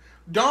scale.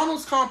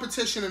 Donald's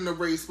competition in the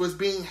race was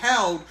being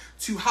held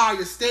to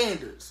higher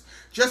standards,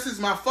 just as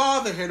my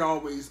father had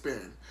always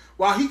been,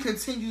 while he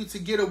continued to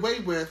get away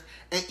with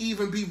and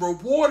even be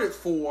rewarded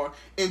for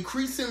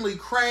increasingly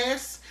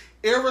crass,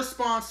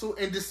 irresponsible,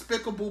 and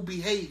despicable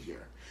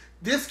behavior.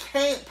 This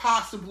can't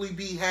possibly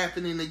be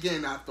happening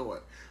again, I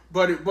thought.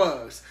 But it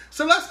was.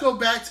 So let's go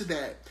back to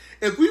that.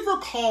 If we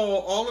recall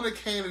all of the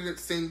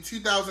candidates in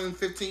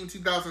 2015,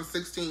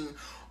 2016,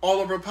 all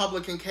the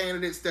Republican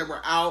candidates that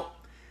were out,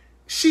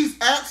 she's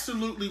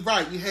absolutely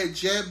right. You had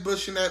Jeb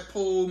Bush in that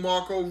pool.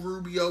 Marco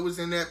Rubio was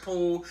in that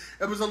pool.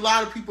 There was a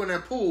lot of people in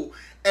that pool.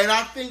 And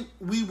I think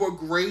we were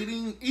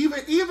grading,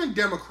 even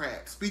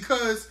Democrats,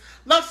 because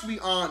let's be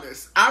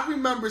honest, I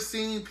remember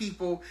seeing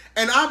people,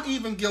 and I'm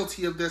even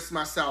guilty of this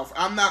myself.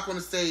 I'm not going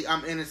to say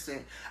I'm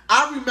innocent.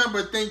 I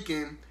remember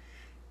thinking,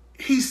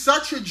 he's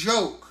such a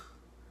joke.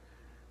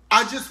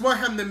 I just want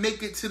him to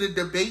make it to the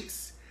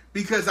debates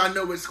because I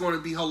know it's going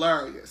to be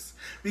hilarious.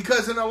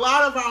 Because in a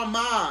lot of our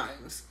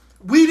minds,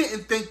 we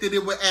didn't think that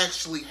it would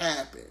actually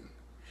happen.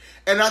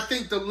 And I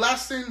think the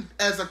lesson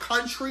as a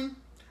country,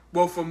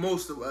 well, for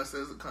most of us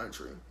as a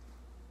country,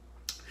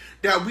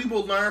 that we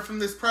will learn from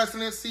this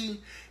presidency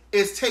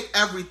is take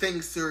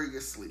everything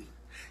seriously.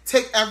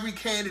 Take every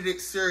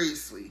candidate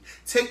seriously.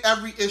 Take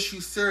every issue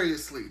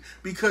seriously.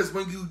 Because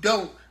when you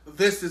don't,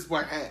 this is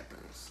what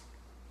happens.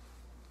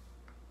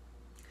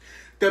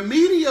 The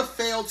media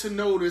failed to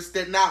notice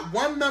that not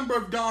one member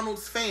of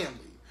Donald's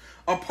family,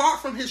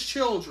 apart from his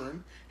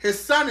children, his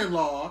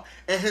son-in-law,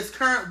 and his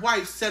current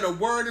wife, said a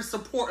word in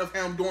support of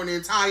him during the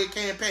entire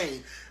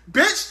campaign.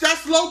 Bitch,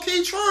 that's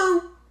low-key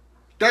true.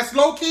 That's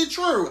low-key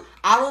true.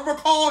 I don't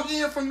recall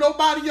hearing from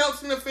nobody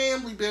else in the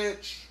family,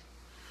 bitch.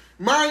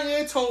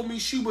 Marianne told me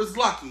she was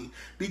lucky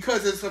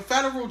because as a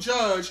federal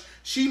judge,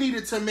 she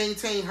needed to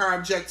maintain her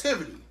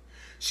objectivity.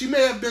 She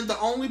may have been the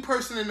only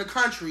person in the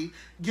country,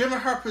 given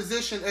her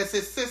position as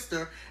his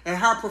sister and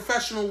her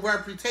professional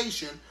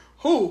reputation,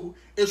 who,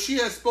 if she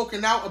had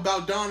spoken out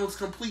about Donald's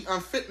complete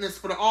unfitness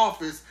for the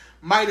office,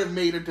 might have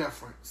made a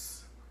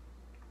difference.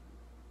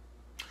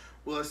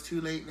 Well, it's too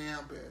late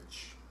now,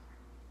 bitch.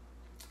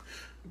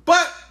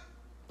 But,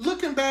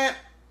 looking back,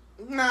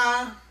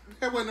 nah,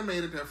 that wouldn't have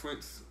made a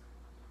difference.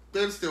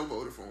 They'd still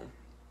voted for him.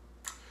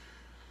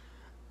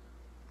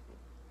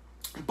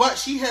 But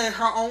she had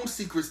her own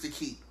secrets to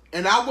keep.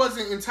 And I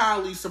wasn't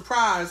entirely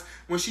surprised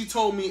when she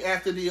told me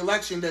after the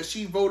election that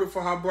she voted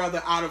for her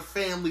brother out of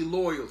family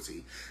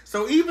loyalty.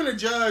 So even a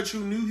judge who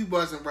knew he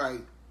wasn't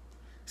right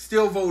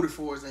still voted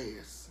for his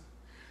ass.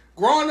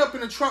 Growing up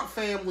in the Trump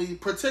family,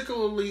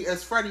 particularly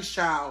as Freddie's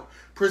child,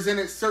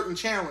 presented certain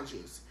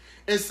challenges.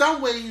 In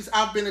some ways,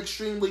 I've been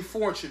extremely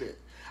fortunate.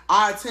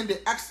 I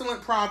attended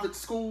excellent private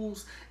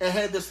schools and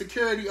had the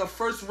security of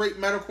first-rate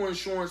medical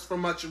insurance for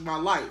much of my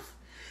life.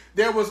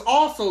 There was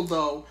also,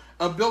 though,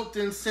 a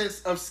built-in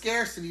sense of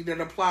scarcity that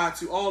applied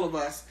to all of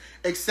us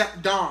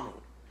except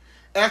Donald.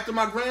 After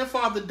my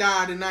grandfather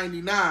died in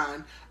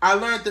 1999, I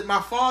learned that my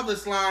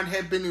father's line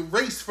had been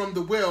erased from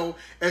the will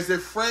as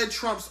if Fred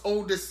Trump's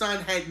oldest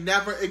son had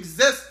never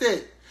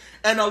existed.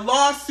 And a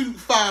lawsuit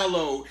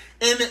followed.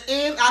 In the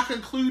end, I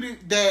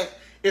concluded that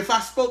if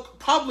I spoke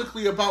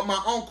publicly about my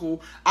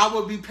uncle, I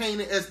would be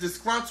painted as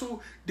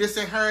disgruntled,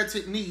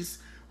 disinherited niece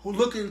who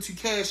looking to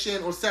cash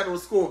in or settle a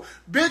score.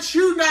 Bitch,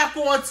 you not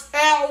going to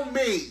tell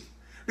me.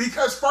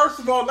 Because first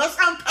of all, let's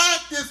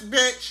unpack this,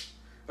 bitch.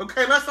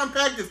 Okay, let's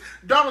unpack this.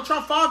 Donald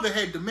Trump's father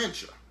had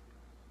dementia.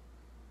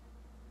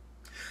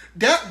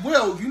 That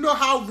will, you know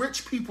how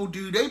rich people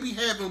do. They be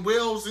having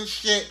wills and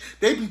shit.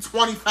 They be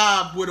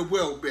 25 with a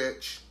will,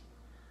 bitch.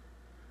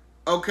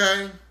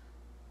 Okay?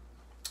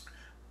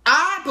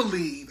 I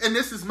believe, and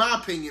this is my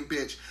opinion,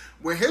 bitch,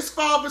 when his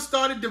father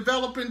started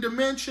developing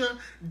dementia,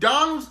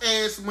 Donald's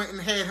ass went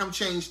and had him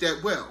change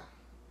that will.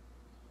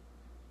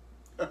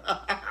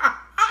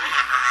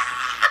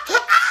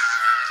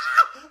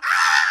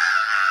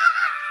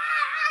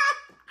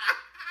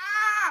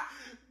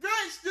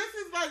 Bitch, this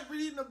is like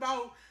reading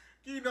about,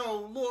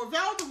 Lord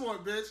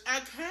Voldemort, bitch. I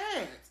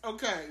can't.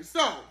 Okay,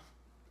 so.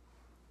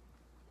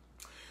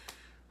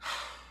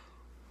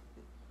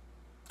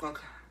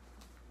 Okay.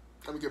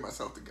 Let me get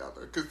myself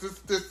together,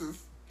 because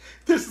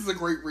this is a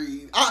great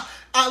read.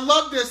 I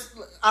love this.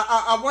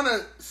 I want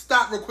to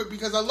stop real quick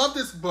because I love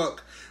this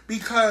book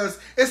because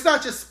it's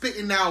not just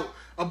spitting out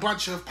a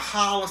bunch of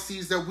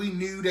policies that we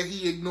knew that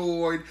he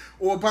ignored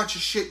or a bunch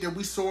of shit that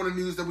we saw in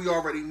the news that we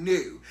already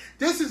knew.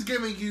 This is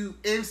giving you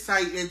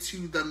insight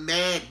into the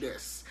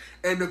madness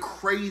and the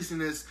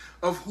craziness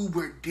of who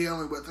we're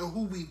dealing with or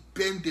who we've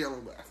been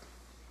dealing with.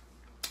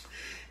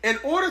 In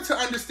order to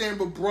understand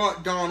what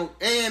brought Donald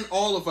and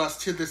all of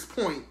us to this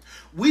point,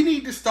 we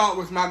need to start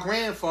with my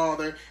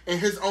grandfather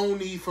and his own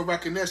need for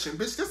recognition.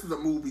 Bitch, this is a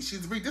movie. This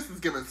is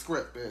giving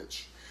script,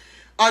 bitch.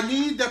 A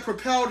need that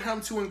propelled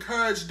him to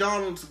encourage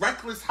Donald's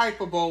reckless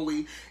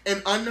hyperbole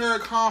and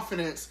unearned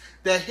confidence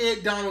that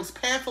hid Donald's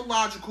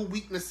pathological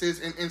weaknesses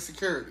and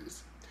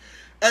insecurities.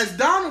 As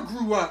Donald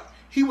grew up,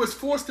 he was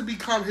forced to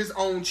become his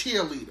own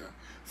cheerleader.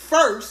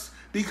 First,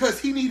 because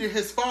he needed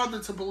his father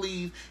to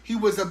believe he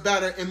was a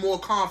better and more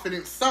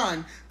confident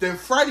son than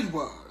Freddie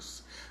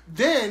was.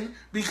 Then,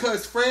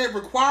 because Fred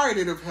required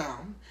it of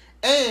him.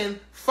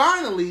 And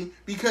finally,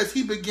 because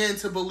he began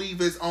to believe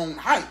his own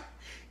hype,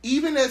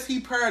 even as he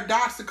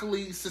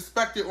paradoxically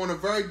suspected on a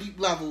very deep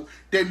level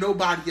that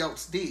nobody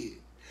else did.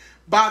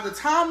 By the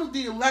time of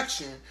the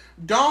election,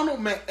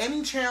 Donald met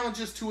any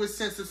challenges to his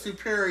sense of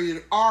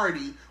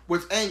superiority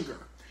with anger.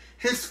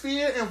 His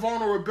fear and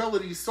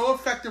vulnerability so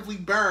effectively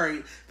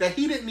buried that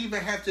he didn't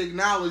even have to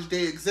acknowledge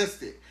they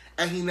existed,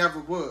 and he never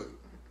would.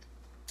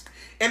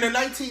 In the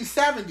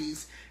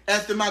 1970s,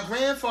 after my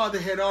grandfather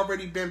had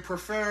already been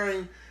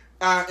preferring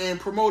and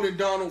promoting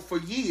Donald for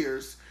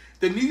years,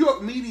 the New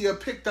York media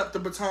picked up the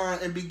baton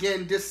and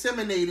began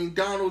disseminating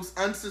Donald's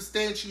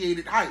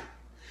unsubstantiated hype.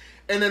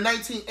 In the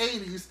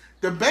 1980s,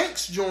 the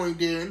banks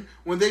joined in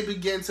when they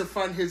began to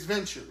fund his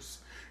ventures.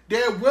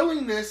 Their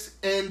willingness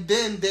and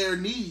then their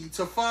need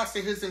to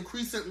foster his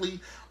increasingly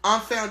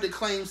unfounded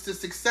claims to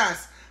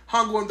success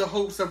hung on the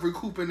hopes of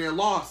recouping their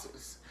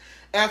losses.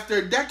 After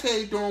a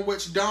decade during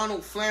which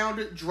Donald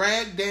floundered,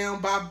 dragged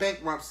down by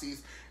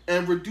bankruptcies,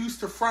 and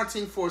reduced to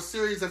fronting for a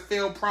series of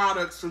failed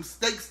products from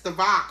steaks to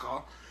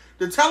vodka,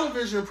 the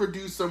television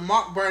producer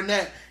Mark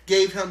Burnett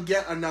gave him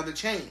yet another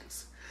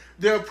chance.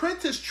 The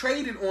Apprentice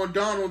traded on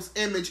Donald's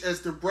image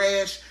as the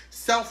brash,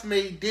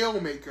 self-made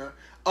dealmaker,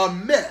 a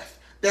myth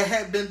that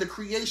had been the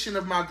creation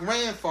of my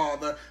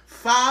grandfather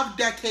 5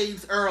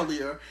 decades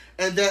earlier,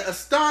 and that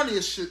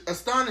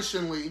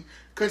astonishingly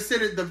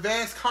considered the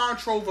vast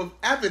trove of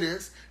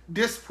evidence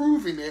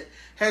disproving it,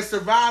 has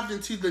survived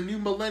into the new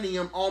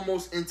millennium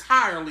almost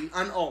entirely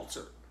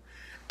unaltered.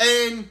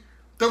 And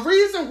the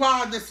reason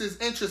why this is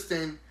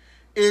interesting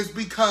is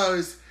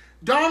because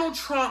Donald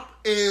Trump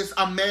is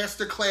a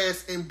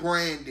masterclass in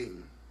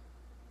branding.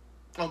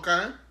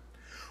 Okay?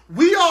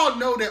 We all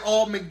know that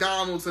all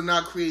McDonald's are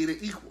not created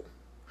equal.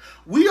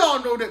 We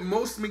all know that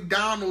most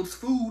McDonald's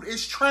food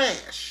is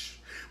trash.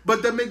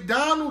 But the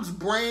McDonald's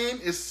brand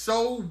is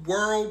so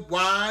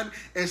worldwide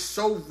and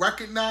so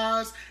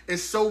recognized and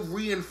so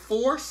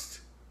reinforced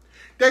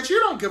that you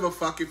don't give a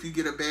fuck if you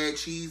get a bad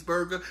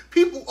cheeseburger.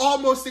 People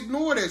almost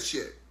ignore that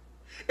shit.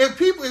 And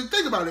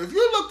think about it, if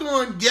you looked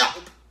on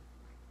Yelp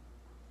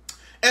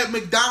at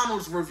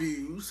McDonald's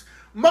reviews,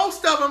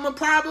 most of them are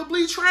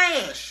probably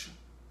trash.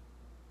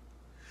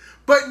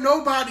 But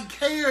nobody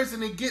cares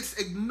and it gets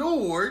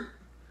ignored,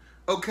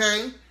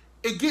 okay?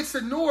 It gets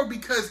ignored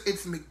because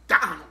it's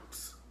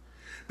McDonald's.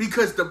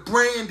 Because the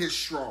brand is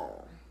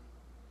strong.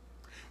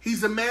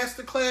 He's a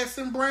masterclass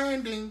in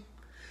branding.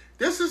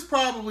 This is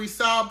probably,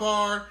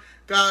 sidebar,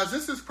 guys,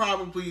 this is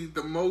probably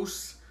the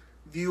most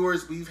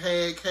viewers we've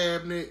had,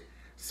 Cabinet,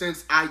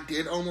 since I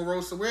did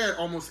Omarosa. We're at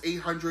almost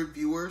 800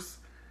 viewers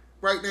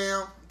right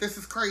now. This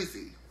is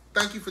crazy.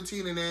 Thank you for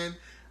tuning in.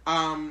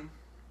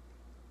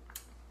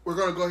 We're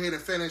going to go ahead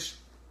and finish.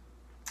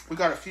 We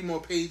got a few more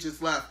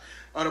pages left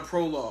of the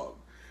prologue.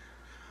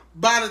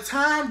 By the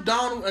time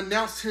Donald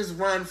announced his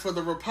run for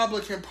the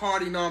Republican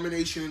Party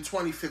nomination in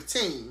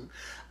 2015,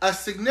 a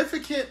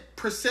significant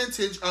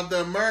percentage of the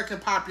American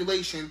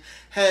population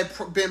had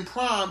been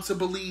primed to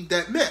believe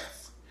that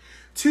myth.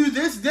 To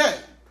this day,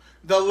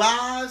 the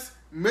lies,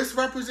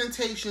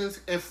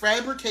 misrepresentations, and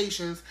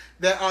fabrications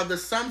that are the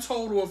sum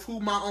total of who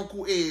my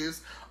uncle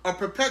is are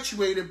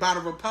perpetuated by the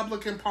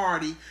Republican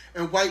Party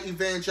and white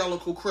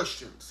evangelical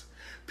Christians.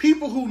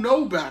 People who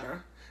know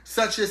better,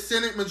 such as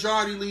Senate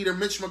Majority Leader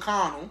Mitch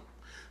McConnell,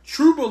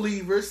 true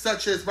believers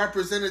such as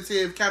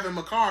Representative Kevin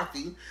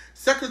McCarthy,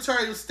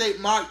 Secretary of State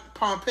Mike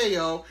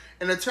Pompeo,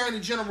 and Attorney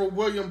General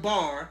William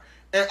Barr,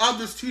 and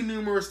others too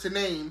numerous to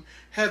name,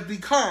 have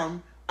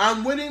become,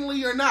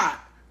 unwittingly or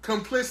not,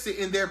 complicit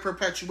in their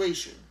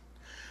perpetuation.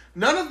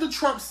 None of the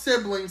Trump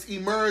siblings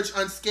emerged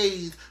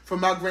unscathed from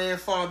my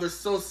grandfather's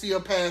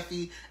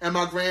sociopathy and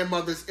my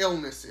grandmother's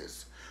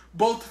illnesses,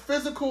 both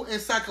physical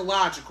and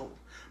psychological.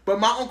 But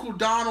my Uncle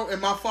Donald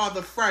and my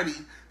father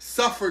Freddie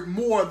suffered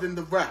more than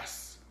the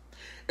rest.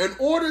 In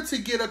order to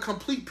get a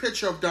complete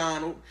picture of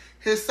Donald,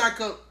 his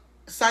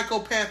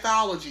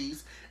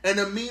psychopathologies, and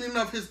the meaning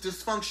of his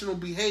dysfunctional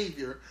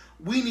behavior,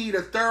 we need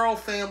a thorough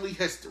family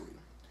history.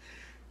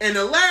 In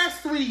the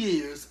last 3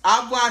 years,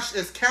 I've watched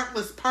as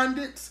countless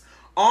pundits,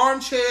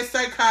 armchair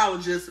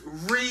psychologists,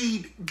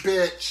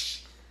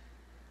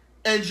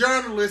 and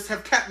journalists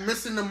have kept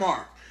missing the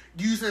mark,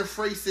 using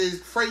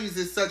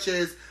phrases such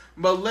as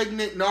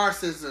malignant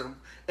narcissism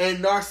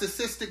and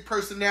narcissistic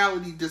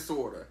personality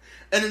disorder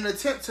in an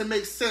attempt to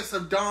make sense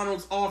of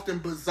Donald's often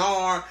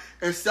bizarre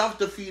and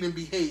self-defeating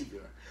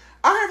behavior.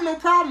 I have no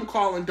problem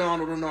calling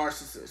Donald a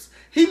narcissist.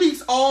 He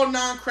meets all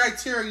 9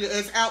 criteria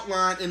as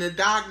outlined in the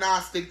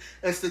Diagnostic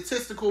and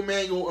Statistical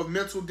Manual of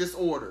Mental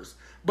Disorders,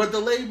 but the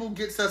label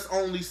gets us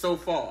only so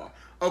far.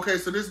 Okay,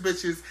 so this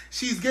bitch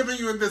she's giving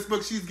you in this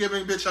book, she's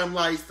giving, bitch, I'm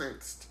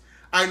licensed.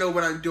 I know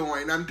what I'm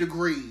doing. I'm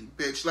degreed,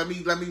 bitch. Let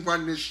me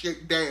run this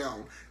shit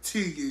down to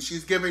you.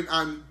 She's giving,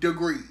 I'm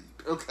degreed,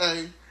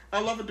 okay? I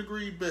love a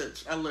degreed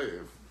bitch. I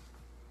live.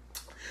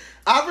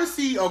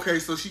 Okay,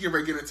 so she can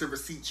get into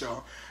receipts,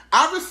 y'all.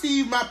 I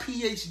received my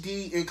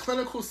PhD in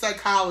clinical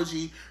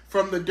psychology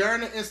from the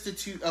Derna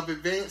Institute of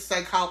Advanced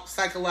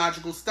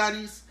Psychological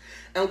Studies.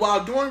 And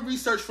while doing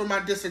research for my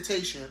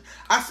dissertation,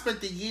 I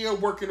spent the year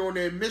working on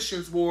the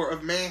admissions ward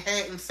of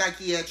Manhattan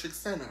Psychiatric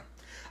Center,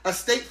 a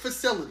state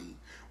facility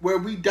where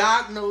we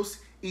diagnosed,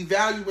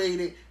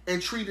 evaluated,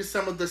 and treated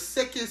some of the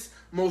sickest,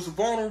 most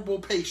vulnerable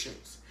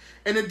patients.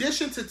 In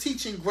addition to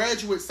teaching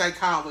graduate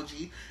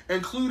psychology,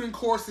 including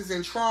courses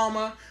in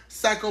trauma,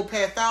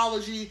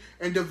 psychopathology,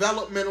 and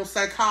developmental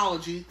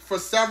psychology for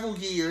several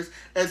years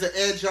as an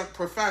adjunct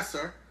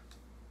professor,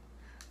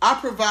 I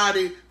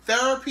provided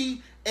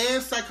therapy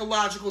and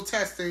psychological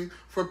testing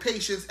for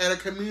patients at a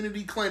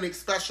community clinic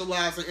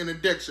specializing in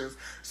addictions.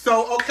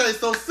 So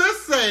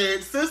sis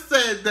said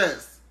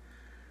this.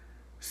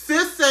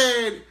 Sis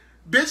said,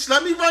 bitch,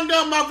 let me run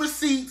down my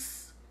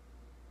receipts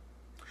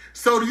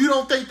so you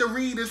don't think the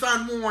read is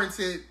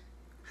unwarranted.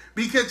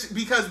 Because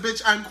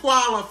bitch, I'm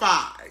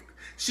qualified.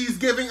 She's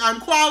giving I'm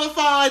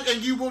qualified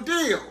and you will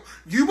deal.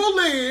 You will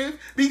live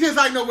because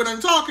I know what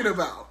I'm talking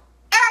about.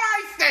 And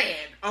I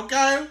stand,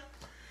 okay?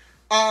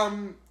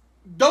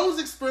 Those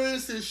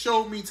experiences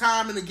showed me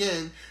time and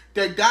again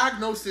that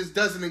diagnosis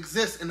doesn't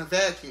exist in a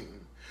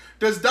vacuum.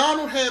 Does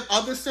Donald have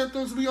other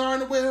symptoms we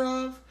aren't aware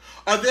of?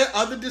 Are there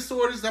other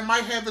disorders that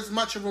might have as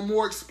much of a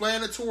more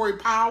explanatory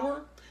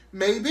power?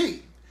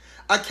 Maybe.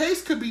 A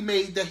case could be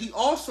made that he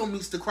also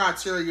meets the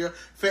criteria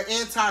for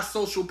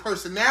antisocial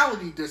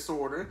personality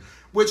disorder,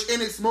 which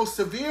in its most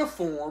severe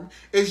form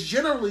is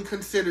generally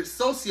considered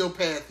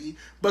sociopathy,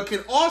 but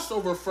can also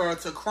refer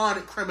to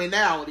chronic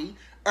criminality,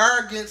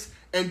 arrogance,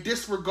 and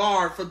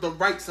disregard for the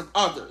rights of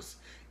others.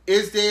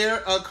 Is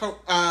there a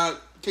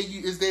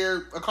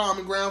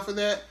common ground for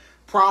that?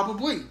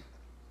 Probably.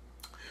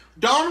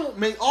 Donald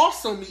may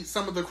also meet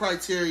some of the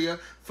criteria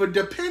for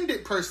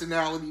dependent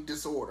personality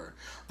disorder,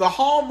 the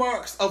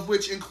hallmarks of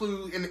which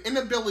include an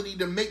inability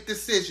to make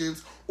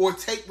decisions or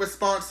take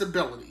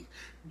responsibility,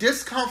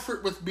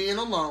 discomfort with being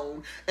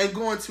alone, and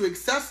going to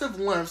excessive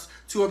lengths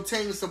to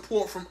obtain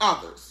support from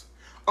others.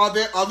 Are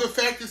there other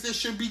factors that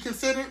should be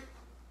considered?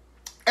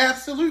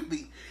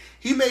 Absolutely.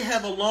 He may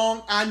have a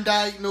long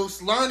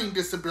undiagnosed learning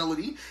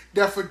disability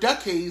that for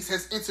decades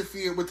has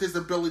interfered with his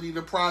ability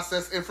to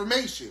process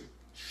information.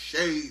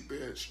 Shade,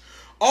 bitch.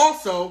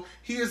 Also,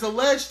 he is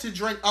alleged to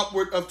drink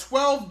upward of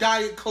 12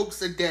 Diet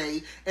Cokes a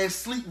day and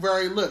sleep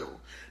very little.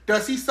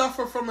 Does he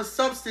suffer from a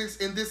substance,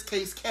 in this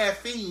case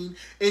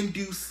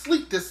caffeine-induced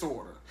sleep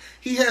disorder?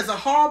 He has a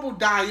horrible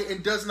diet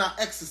and does not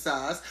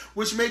exercise,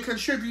 which may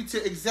contribute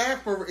to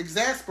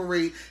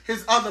exasperate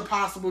his other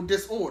possible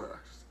disorders.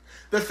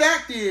 The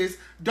fact is,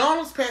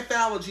 Donald's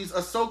pathologies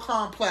are so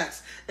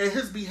complex and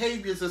his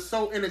behaviors are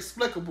so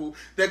inexplicable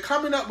that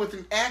coming up with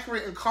an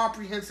accurate and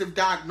comprehensive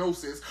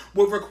diagnosis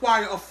would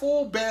require a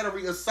full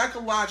battery of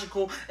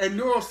psychological and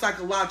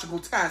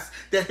neuropsychological tests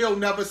that he'll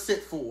never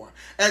sit for.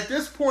 At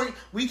this point,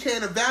 we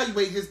can't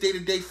evaluate his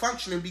day-to-day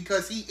functioning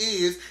because he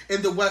is,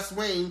 in the West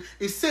Wing,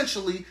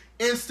 essentially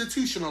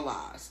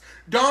institutionalized.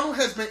 Donald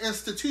has been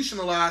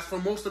institutionalized for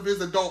most of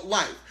his adult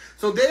life,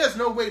 so there's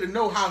no way to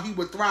know how he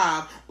would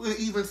thrive or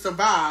even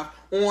survive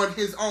on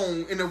his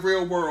own in the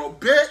real world.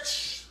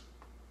 Bitch!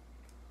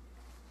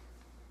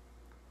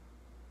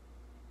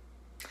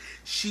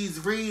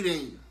 She's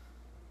reading.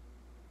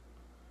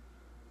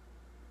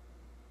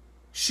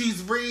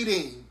 She's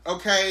reading,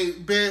 okay,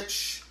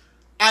 bitch?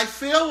 I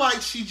feel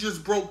like she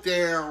just broke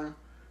down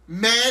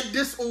mad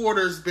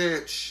disorders,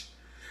 bitch.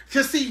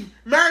 Because, see,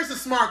 Mary's a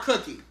smart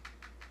cookie.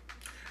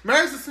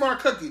 Mary's a smart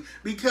cookie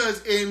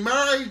because in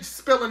Mary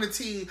spilling the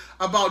tea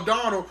about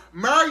Donald,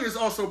 Mary is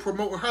also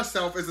promoting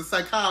herself as a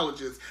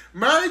psychologist.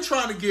 Mary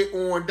trying to get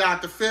on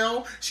Dr.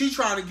 Phil. She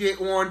trying to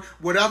get on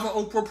whatever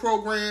Oprah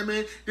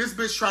programming. This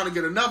bitch trying to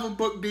get another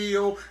book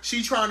deal.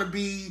 She trying to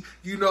be,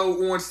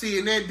 on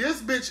CNN.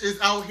 This bitch is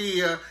out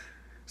here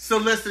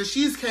soliciting.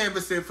 She's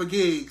canvassing for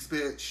gigs,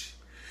 bitch.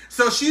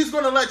 So she's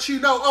going to let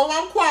you know,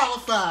 I'm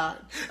qualified.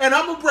 And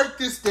I'm going to break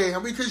this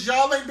down because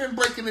y'all ain't been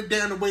breaking it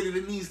down the way that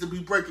it needs to be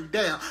broken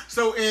down.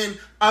 So in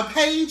a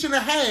page and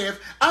a half,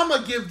 I'm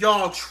going to give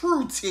y'all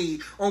true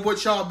tea on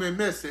what y'all been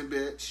missing,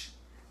 bitch.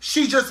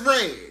 She just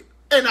read.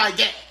 And I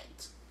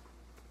gagged.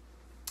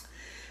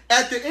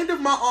 At the end of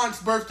my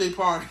aunt's birthday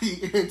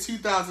party in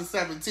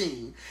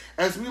 2017,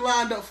 as we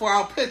lined up for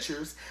our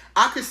pictures,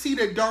 I could see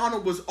that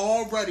Donald was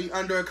already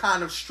under a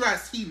kind of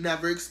stress he'd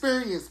never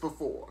experienced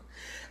before.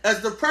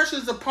 As the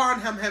pressures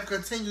upon him have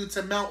continued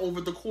to mount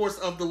over the course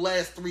of the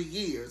last 3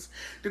 years,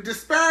 the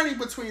disparity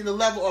between the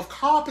level of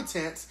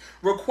competence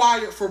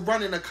required for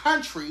running a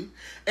country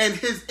and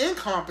his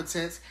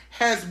incompetence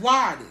has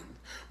widened,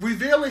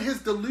 revealing his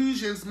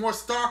delusions more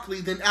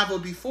starkly than ever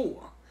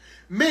before.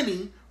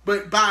 Many,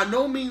 but by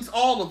no means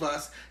all of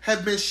us,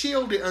 have been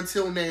shielded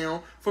until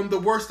now from the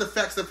worst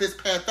effects of his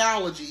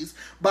pathologies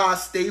by a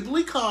stable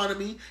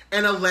economy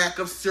and a lack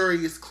of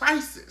serious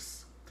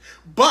crisis.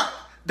 But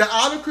the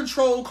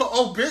out-of-control,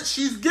 bitch,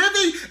 she's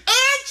giving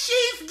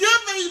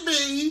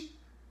me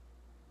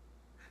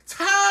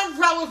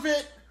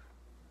time-relevant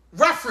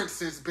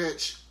references,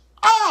 bitch.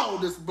 Oh,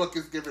 this book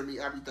is giving me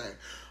everything.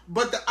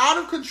 But the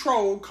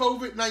out-of-control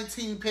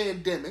COVID-19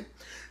 pandemic,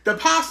 the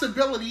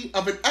possibility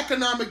of an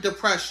economic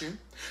depression,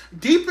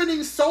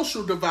 deepening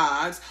social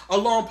divides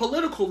along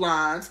political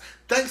lines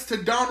thanks to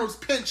Donald's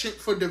penchant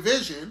for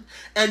division,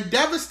 and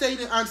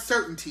devastating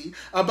uncertainty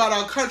about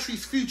our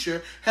country's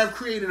future have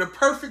created a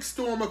perfect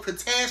storm of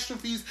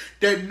catastrophes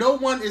that no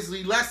one is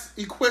less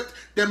equipped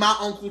than my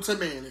uncle to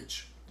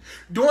manage.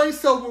 Doing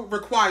so would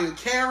require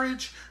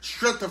courage,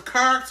 strength of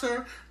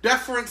character,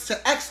 deference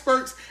to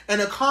experts,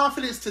 and a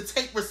confidence to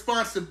take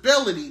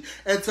responsibility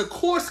and to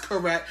course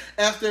correct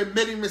after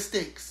admitting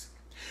mistakes.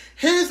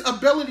 His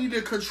ability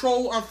to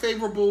control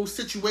unfavorable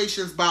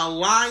situations by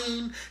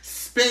lying,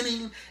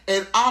 spinning,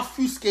 and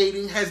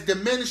obfuscating has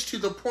diminished to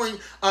the point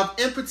of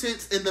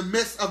impotence in the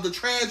midst of the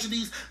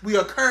tragedies we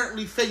are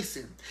currently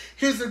facing.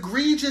 His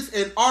egregious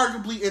and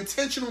arguably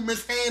intentional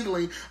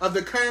mishandling of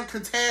the current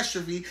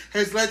catastrophe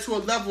has led to a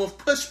level of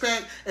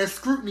pushback and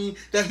scrutiny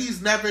that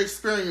he's never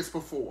experienced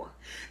before,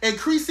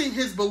 increasing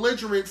his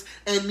belligerence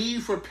and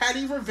need for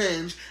petty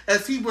revenge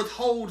as he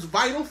withholds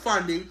vital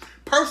funding,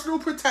 personal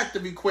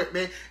protective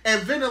equipment,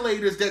 and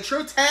ventilators that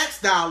your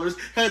tax dollars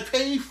have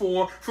paid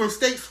for from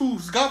states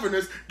whose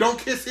governors don't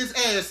kiss his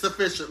ass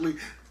sufficiently.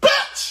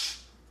 Bitch!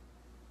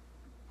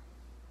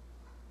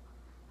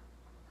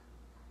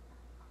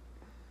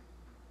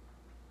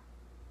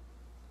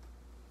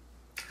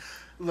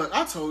 Look,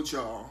 I told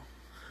y'all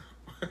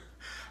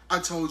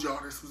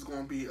this was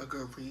going to be a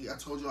good read. I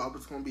told y'all it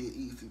was going to be an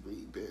easy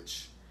read,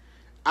 bitch.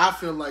 I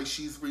feel like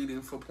she's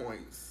reading for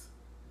points.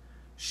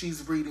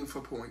 She's reading for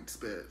points,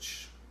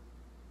 bitch.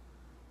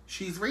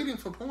 She's reading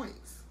for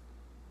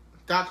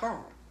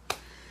points.com.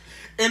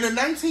 In the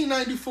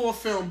 1994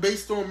 film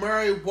based on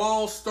Mary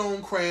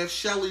Wollstonecraft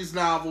Shelley's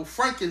novel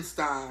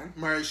Frankenstein,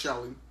 Mary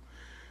Shelley,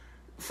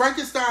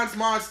 Frankenstein's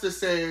monster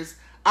says,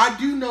 "I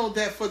do know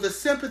that for the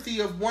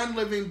sympathy of one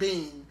living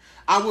being,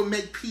 I would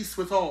make peace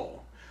with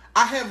all.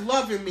 I have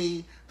love in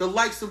me, the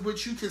likes of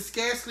which you can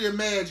scarcely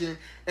imagine,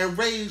 and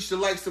rage the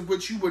likes of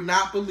which you would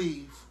not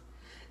believe.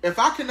 If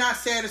I cannot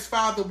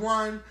satisfy the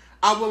one,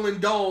 I will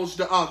indulge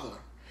the other."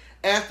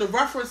 After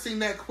referencing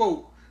that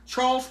quote,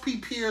 Charles P.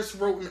 Pierce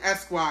wrote in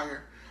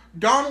Esquire,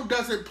 "Donald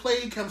doesn't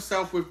plague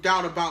himself with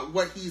doubt about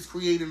what he's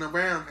creating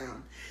around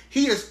him.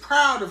 He is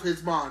proud of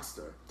his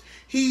monster.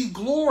 He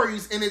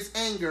glories in its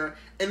anger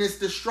and its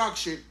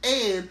destruction,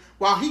 and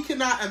while he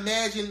cannot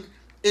imagine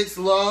its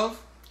love,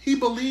 he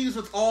believes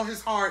with all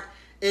his heart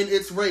in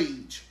its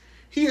rage.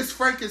 He is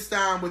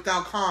Frankenstein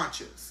without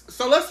conscience."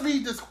 So let's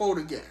read this quote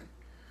again.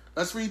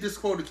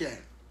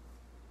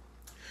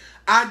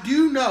 "I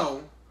do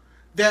know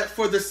that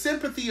for the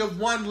sympathy of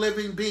one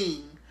living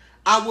being,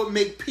 I would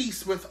make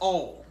peace with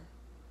all."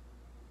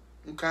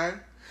 Okay?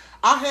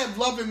 "I have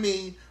love in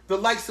me, the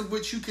likes of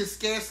which you can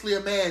scarcely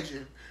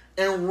imagine,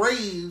 and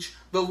rage,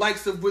 the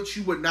likes of which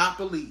you would not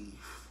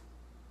believe."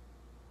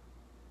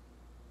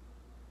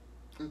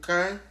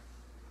 Okay?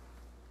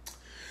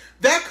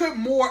 That could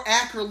more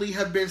accurately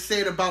have been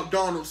said about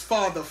Donald's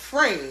father,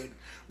 Fred,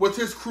 with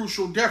his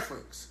crucial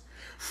difference.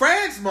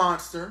 Fred's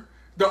monster,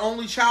 the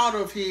only child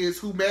of his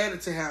who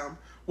mattered to him,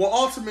 will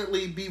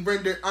ultimately be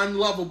rendered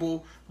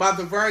unlovable by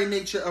the very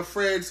nature of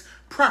Fred's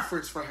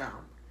preference for him.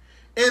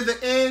 In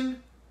the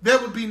end, there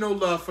would be no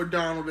love for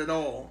Donald at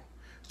all,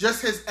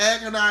 just his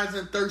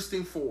agonizing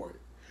thirsting for it.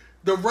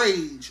 The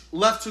rage,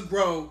 left to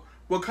grow,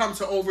 will come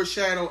to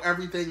overshadow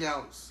everything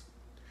else.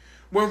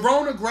 When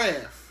Rona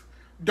Graff,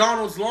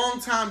 Donald's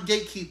longtime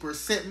gatekeeper,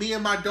 sent me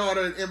and my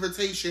daughter an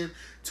invitation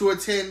to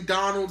attend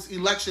Donald's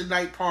election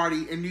night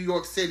party in New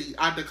York City,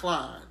 I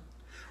declined.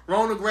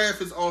 Rona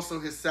Graff is also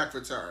his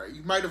secretary.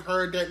 You might have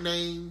heard that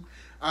name.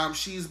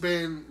 She's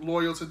been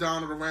loyal to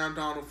Donald, around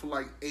Donald for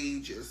like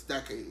ages,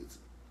 decades.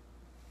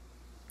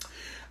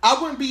 I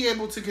wouldn't be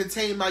able to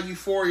contain my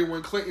euphoria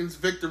when Clinton's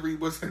victory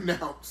was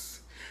announced,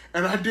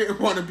 and I didn't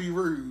want to be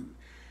rude.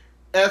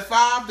 At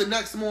 5 the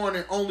next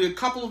morning, only a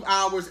couple of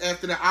hours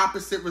after the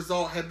opposite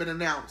result had been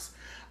announced,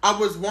 I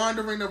was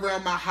wandering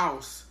around my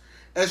house,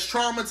 as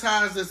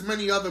traumatized as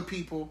many other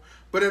people,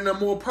 but in a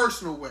more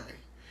personal way.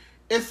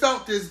 It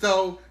felt as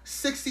though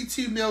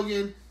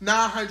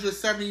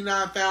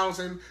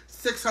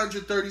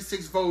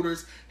 62,979,636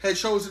 voters had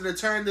chosen to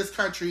turn this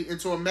country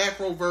into a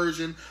macro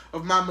version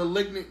of my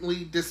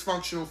malignantly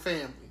dysfunctional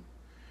family.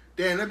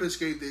 Damn, that bitch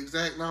gave the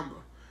exact number.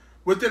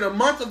 Within a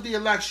month of the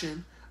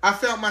election, I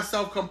found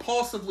myself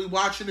compulsively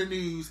watching the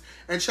news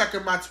and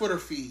checking my Twitter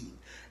feed,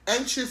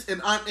 anxious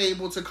and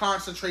unable to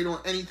concentrate on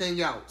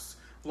anything else,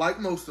 like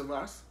most of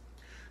us.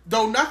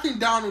 Though nothing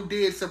Donald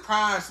did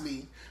surprised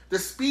me, the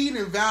speed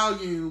and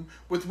volume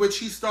with which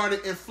he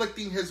started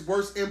inflicting his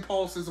worst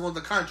impulses on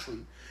the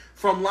country,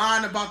 from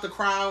lying about the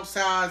crowd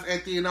size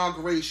at the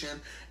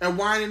inauguration and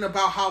whining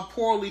about how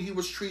poorly he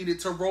was treated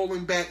to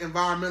rolling back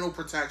environmental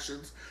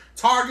protections,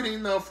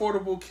 targeting the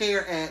Affordable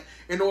Care Act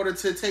in order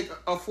to take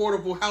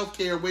affordable health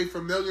care away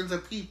from millions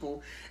of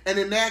people, and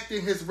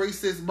enacting his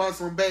racist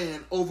Muslim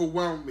ban,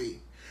 overwhelmed me.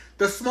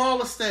 The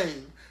smallest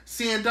thing,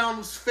 seeing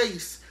Donald's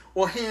face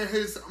or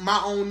hearing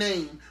my own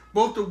name,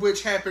 both of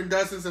which happened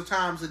dozens of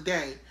times a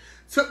day,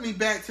 took me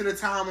back to the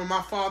time when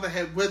my father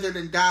had withered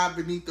and died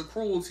beneath the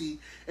cruelty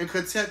and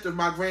contempt of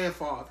my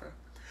grandfather.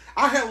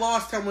 I had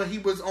lost him when he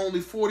was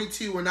only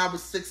 42 and I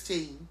was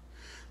 16.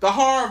 The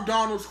horror of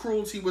Donald's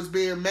cruelty was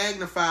being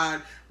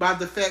magnified by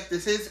the fact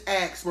that his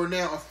acts were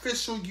now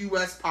official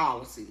U.S.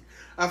 policy,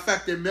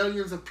 affecting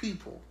millions of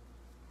people.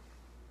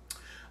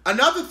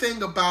 Another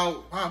thing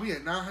about, wow, we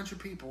had 900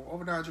 people,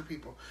 over 900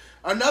 people.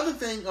 Another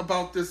thing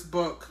about this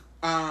book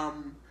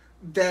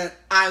that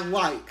I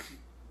like,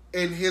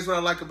 and here's what I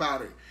like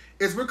about it,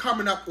 is we're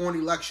coming up on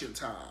election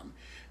time.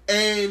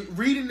 And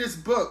reading this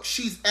book,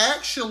 she's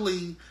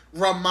actually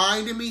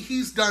reminding me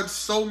he's done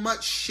so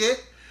much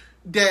shit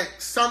that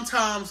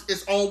sometimes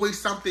it's always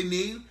something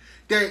new,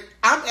 that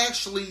I'm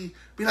actually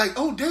be like,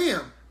 oh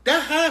damn,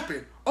 that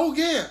happened. Oh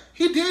yeah,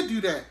 he did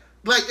do that.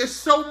 Like, it's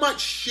so much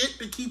shit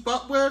to keep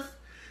up with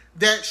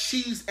that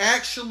she's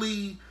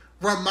actually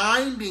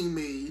reminding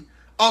me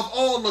of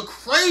all the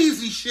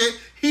crazy shit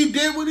he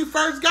did when he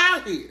first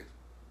got here.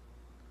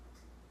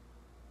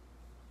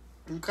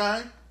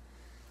 Okay?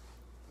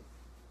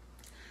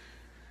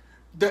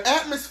 The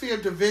atmosphere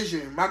of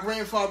division my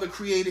grandfather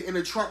created in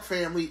the Trump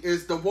family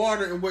is the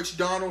water in which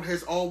Donald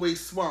has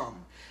always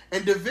swum.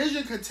 And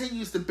division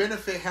continues to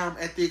benefit him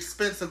at the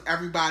expense of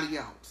everybody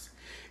else.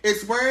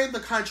 It's wearing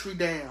the country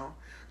down,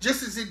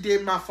 just as it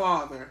did my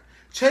father,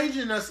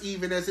 changing us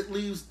even as it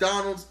leaves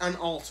Donald's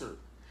unaltered.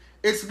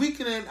 It's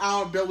weakening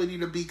our ability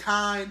to be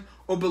kind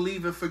or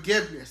believe in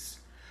forgiveness,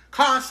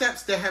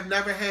 concepts that have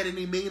never had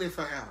any meaning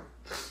for him.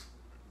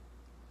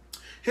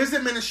 His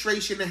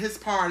administration and his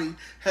party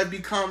have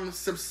become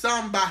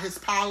subsumed by his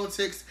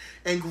politics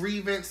and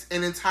grievance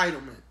and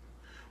entitlement.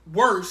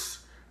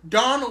 Worse,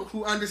 Donald,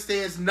 who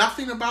understands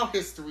nothing about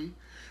history,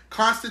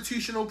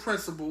 constitutional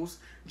principles,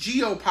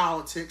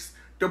 geopolitics,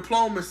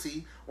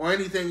 diplomacy, or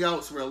anything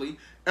else really,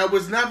 and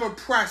was never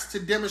pressed to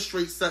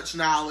demonstrate such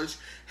knowledge,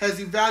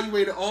 has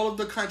evaluated all of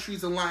the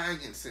country's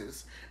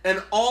alliances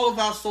and all of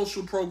our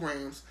social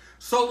programs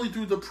solely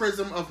through the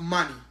prism of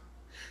money,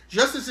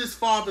 just as his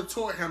father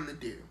taught him to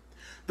do.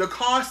 The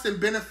costs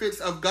and benefits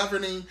of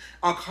governing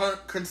are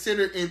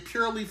considered in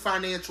purely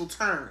financial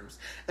terms,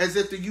 as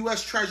if the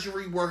U.S.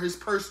 Treasury were his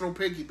personal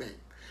piggy bank.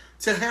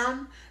 To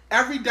him,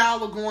 every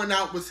dollar going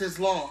out was his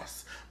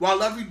loss,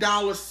 while every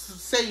dollar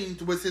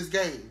saved was his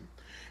gain.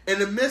 In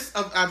the midst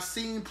of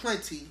obscene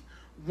plenty,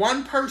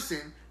 one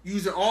person,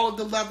 using all of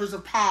the levers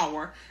of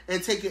power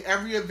and taking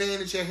every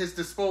advantage at his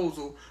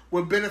disposal,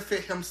 would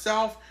benefit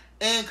himself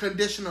and,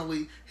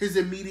 conditionally, his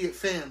immediate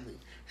family,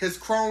 his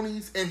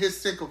cronies, and his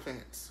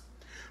sycophants.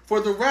 For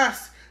the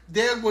rest,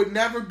 there would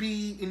never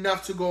be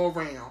enough to go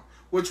around,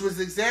 which was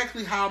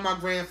exactly how my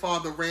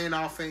grandfather ran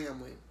our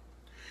family.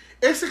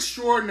 It's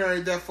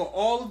extraordinary that for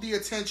all of the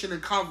attention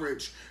and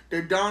coverage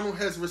that Donald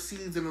has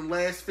received in the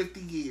last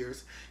 50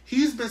 years,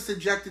 he's been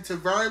subjected to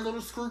very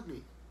little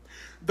scrutiny.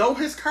 Though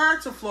his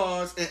character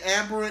flaws and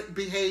aberrant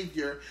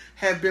behavior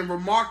have been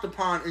remarked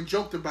upon and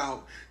joked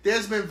about,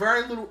 there's been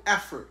very little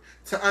effort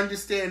to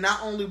understand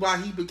not only why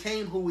he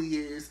became who he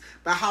is,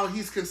 but how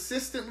he's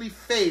consistently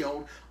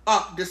failed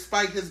up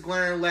despite his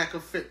glaring lack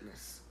of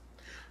fitness.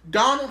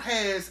 Donald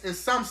has, in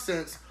some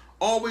sense,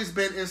 always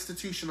been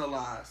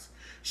institutionalized,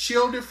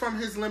 shielded from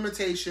his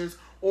limitations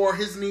or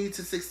his need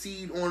to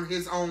succeed on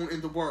his own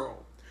in the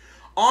world.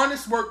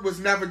 Honest work was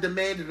never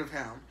demanded of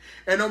him,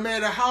 and no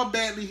matter how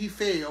badly he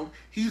failed,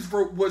 he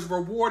was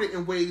rewarded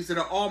in ways that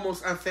are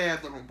almost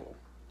unfathomable.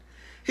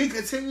 He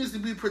continues to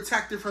be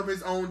protected from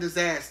his own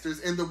disasters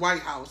in the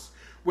White House,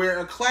 where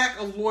a claque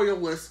of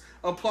loyalists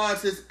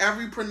applauds his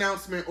every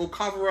pronouncement or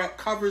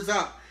covers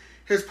up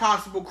his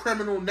possible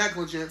criminal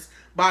negligence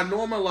by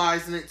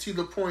normalizing it to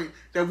the point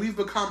that we've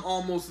become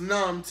almost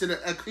numb to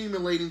the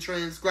accumulating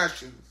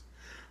transgressions.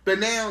 But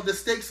now the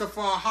stakes are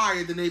far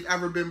higher than they've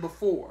ever been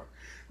before.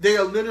 They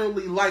are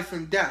literally life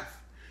and death.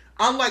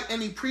 Unlike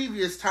any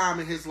previous time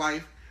in his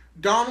life,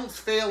 Donald's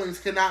failings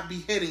cannot be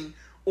hidden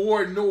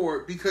or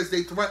ignored because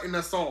they threaten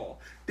us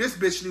all. This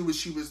bitch knew what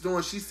she was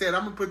doing. She said,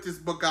 I'm going to put this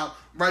book out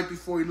right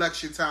before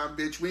election time,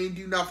 bitch. We ain't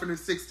do nothing in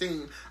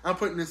 16. I'm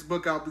putting this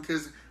book out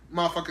because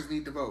motherfuckers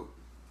need to vote.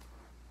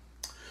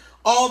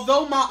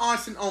 Although my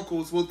aunts and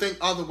uncles will think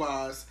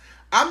otherwise,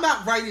 I'm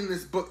not writing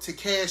this book to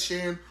cash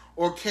in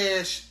or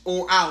cash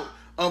or out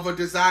of a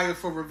desire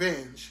for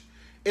revenge.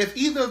 If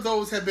either of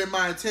those had been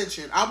my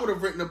intention, I would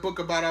have written a book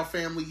about our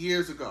family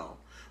years ago,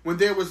 when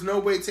there was no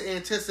way to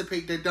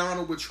anticipate that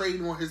Donald would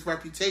trade on his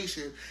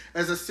reputation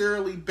as a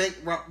serially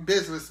bankrupt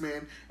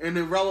businessman and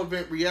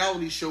irrelevant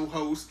reality show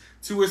host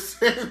to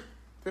ascend,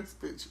 this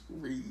bitch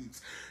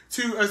reads,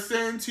 to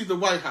ascend to the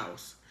White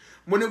House,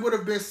 when it would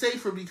have been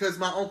safer because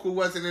my uncle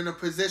wasn't in a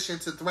position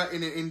to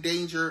threaten and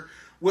endanger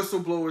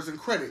whistleblowers and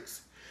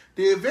critics.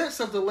 The events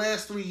of the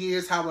last 3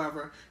 years,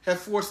 however, have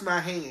forced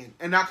my hand,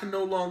 and I can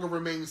no longer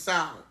remain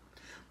silent.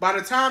 By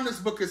the time this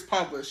book is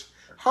published,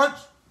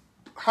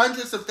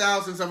 hundreds of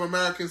thousands of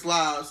Americans'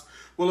 lives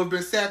will have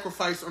been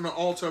sacrificed on the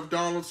altar of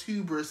Donald's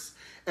hubris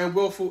and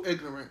willful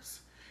ignorance.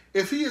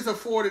 If he is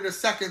afforded a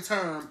second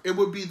term, it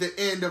would be the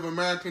end of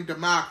American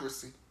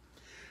democracy.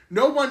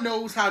 No one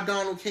knows how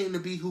Donald came to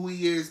be who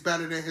he is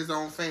better than his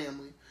own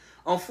family.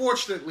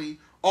 Unfortunately,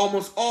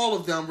 almost all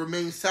of them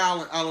remain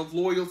silent out of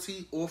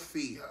loyalty or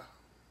fear.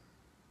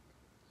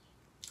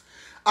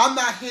 I'm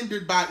not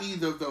hindered by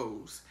either of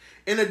those.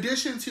 In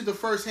addition to the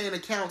first-hand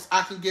accounts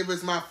I can give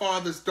as my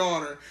father's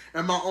daughter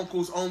and my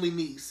uncle's only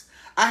niece,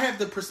 I have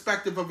the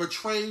perspective of a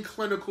trained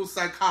clinical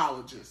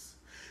psychologist.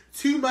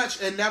 Too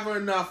much and never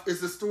enough is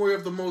the story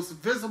of the most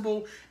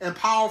visible and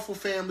powerful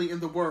family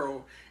in the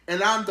world,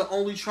 and I'm the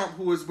only Trump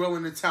who is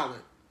willing to tell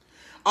it.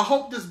 I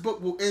hope this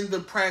book will end the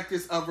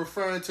practice of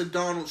referring to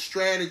Donald's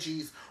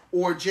strategies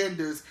or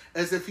agendas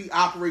as if he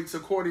operates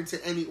according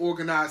to any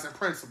organizing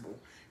principle.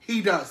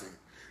 He doesn't.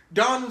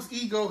 Donald's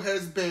ego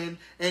has been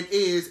and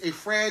is a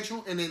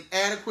fragile and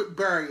inadequate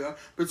barrier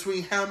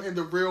between him and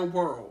the real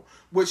world,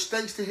 which,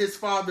 thanks to his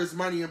father's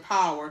money and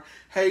power,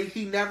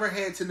 he never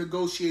had to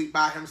negotiate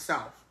by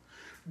himself.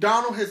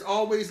 Donald has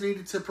always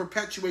needed to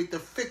perpetuate the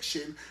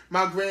fiction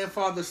my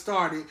grandfather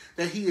started,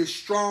 that he is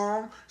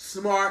strong,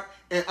 smart,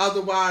 and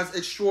otherwise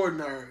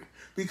extraordinary,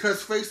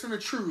 because facing the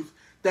truth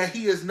that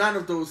he is none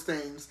of those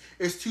things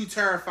is too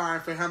terrifying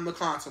for him to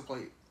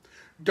contemplate.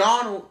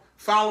 Donald,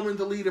 following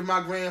the lead of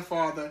my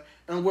grandfather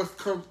and with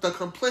the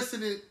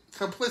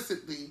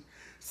complicity,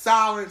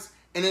 silence,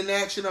 and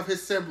inaction of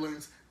his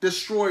siblings,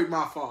 destroyed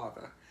my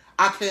father.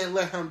 I can't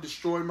let him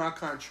destroy my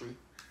country.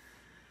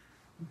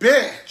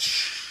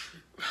 Bitch.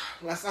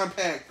 Let's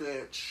unpack,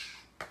 bitch.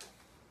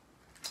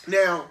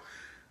 Now,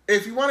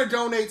 if you want to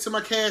donate to my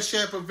Cash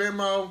App or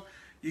Venmo,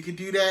 you can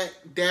do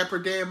that. Dapper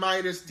Dan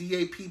Midas,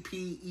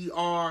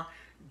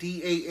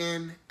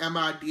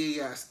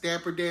 DapperDanMidas.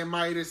 Dapper Dan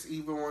Midas,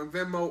 either on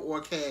Venmo or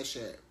Cash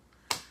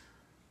App.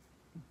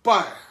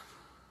 But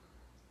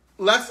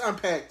let's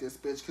unpack this,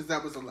 bitch, because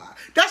that was a lie.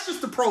 That's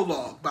just the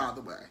prologue, by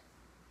the way.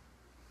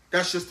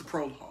 That's just the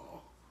prologue.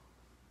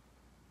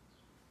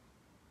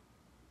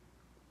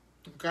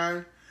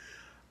 Okay?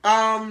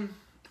 I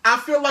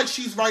feel like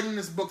she's writing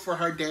this book for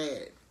her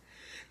dad.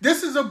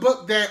 This is a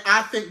book that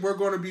I think we're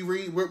going to be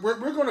reading. We're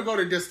going to go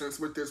the distance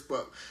with this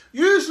book.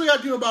 Usually I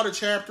do about a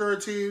chapter or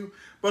two.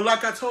 But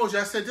like I told you,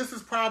 I said this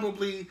is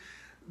probably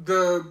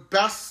the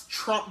best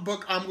Trump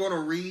book I'm going to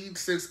read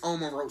since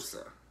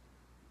Omarosa.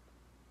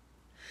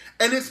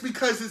 And it's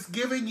because it's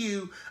giving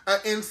you an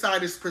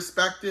insider's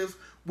perspective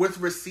with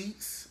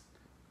receipts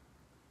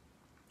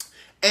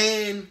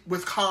and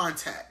with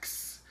context.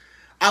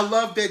 I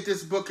love that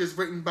this book is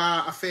written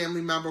by a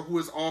family member who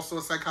is also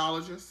a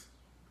psychologist.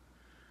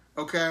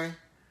 Okay?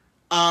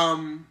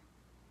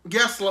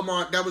 Yes,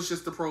 Lamont, that was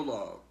just the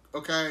prologue.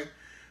 Okay?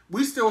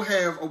 We still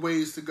have a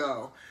ways to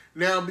go.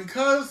 Now,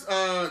 because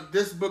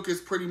this book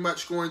is pretty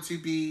much going to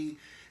be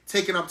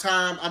taking up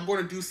time, I'm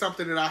going to do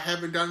something that I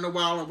haven't done in a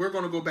while, and we're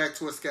going to go back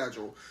to a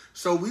schedule.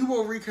 So we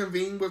will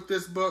reconvene with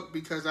this book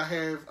because I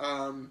have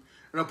an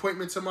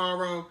appointment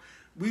tomorrow.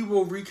 We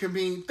will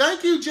reconvene.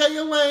 Thank you, Jay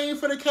Elaine,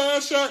 for the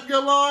Cash App.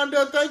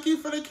 Yolanda, thank you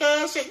for the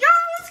Cash App. Yo,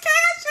 it's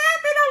Cash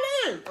App in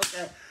Olin.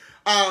 Okay.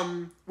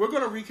 We're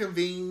going to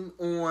reconvene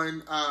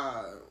on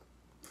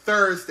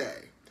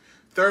Thursday.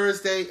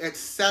 Thursday at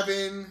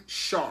 7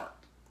 sharp.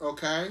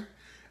 Okay?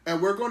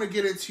 And we're going to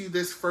get into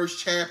this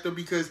first chapter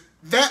because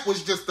that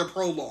was just the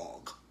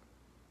prologue.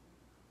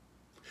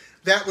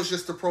 That was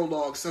just the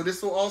prologue. So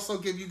this will also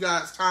give you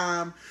guys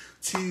time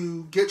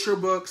to get your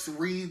books,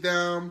 read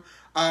them,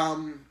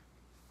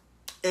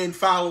 and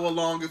follow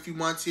along if you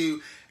want to,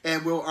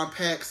 and we'll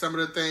unpack some of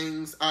the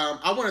things.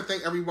 I want to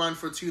thank everyone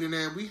for tuning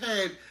in. We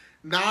had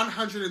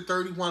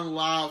 931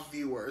 live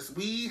viewers.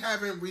 We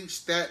haven't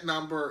reached that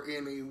number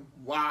in a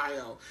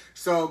while.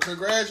 So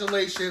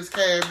congratulations,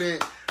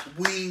 Cabinet.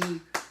 We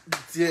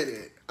did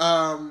it.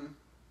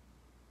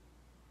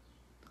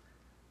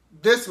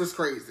 This was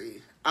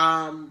crazy.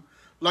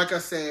 Like I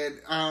said,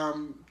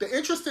 the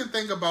interesting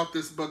thing about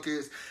this book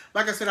is,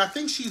 like I said, I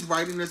think she's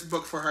writing this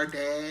book for her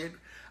dad.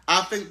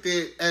 I think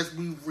that as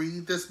we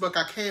read this book,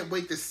 I can't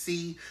wait to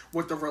see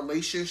what the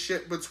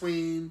relationship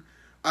between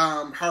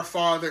her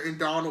father and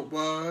Donald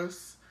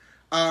was.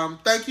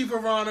 Thank you,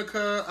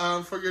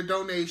 Veronica, for your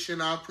donation.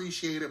 I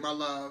appreciate it, my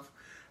love.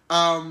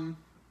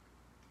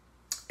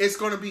 It's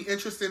going to be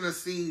interesting to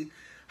see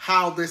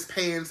how this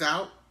pans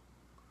out.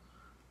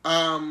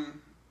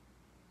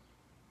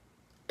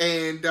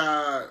 It's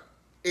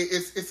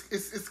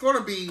going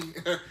to be...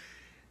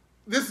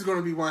 This is going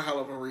to be one hell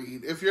of a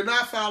read. If you're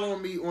not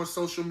following me on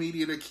social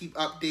media to keep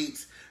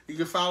updates, you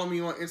can follow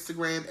me on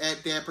Instagram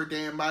at Dapper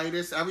Dan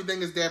Midas.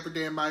 Everything is Dapper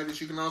Dan Midas.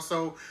 You can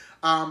also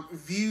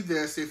view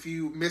this if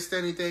you missed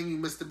anything, you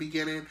missed the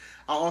beginning.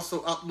 I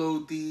also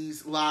upload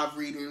these live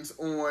readings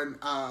on...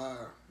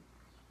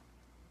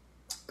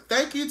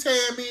 Thank you,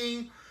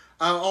 Tammy.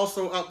 I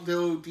also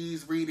upload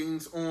these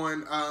readings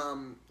on...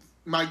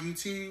 my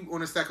YouTube,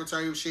 on the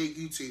Secretary of Shade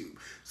YouTube.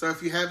 So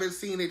if you haven't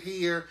seen it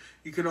here,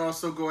 you can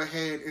also go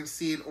ahead and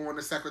see it on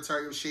the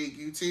Secretary of Shade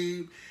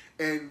YouTube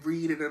and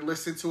read it and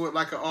listen to it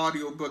like an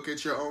audiobook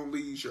at your own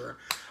leisure.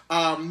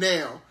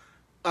 Now,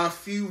 a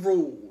few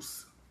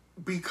rules.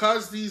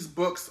 Because these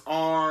books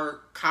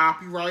are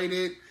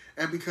copyrighted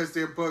and because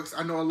they're books,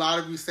 I know a lot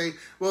of you say,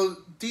 well,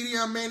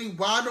 DDM Manny,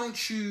 why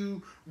don't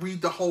you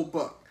read the whole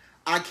book?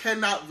 I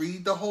cannot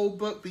read the whole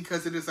book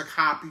because it is a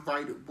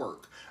copyrighted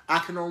work. I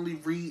can only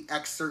read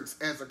excerpts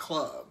as a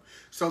club.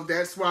 So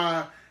that's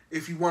why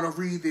if you want to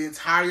read the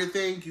entire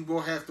thing, you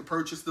will have to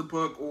purchase the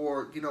book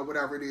or, you know,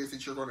 whatever it is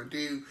that you're going to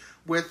do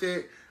with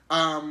it.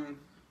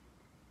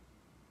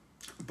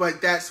 But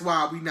that's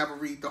why we never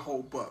read the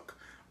whole book.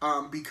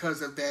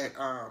 Because of that,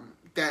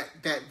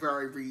 that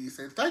very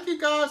reason. Thank you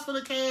guys for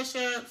the Cash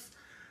Apps.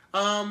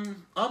 Oh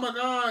my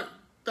God.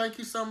 Thank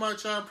you so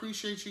much. I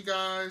appreciate you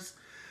guys.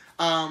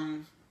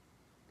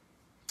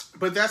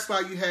 But that's why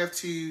you have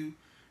to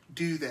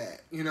do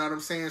that. You know what I'm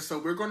saying? So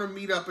we're going to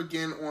meet up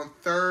again on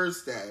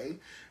Thursday,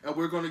 and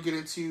we're going to get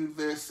into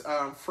this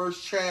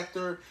first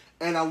chapter.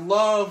 And I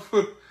love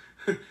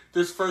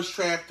this first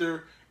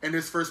chapter and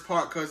this first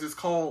part because it's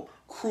called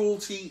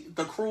Cruelty.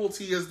 The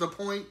Cruelty is the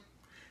point,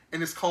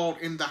 and it's called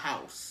In the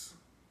House.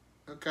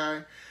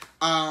 Okay?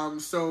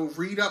 So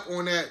read up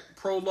on that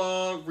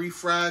prologue,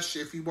 refresh.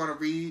 If you want to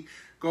read,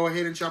 go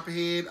ahead and jump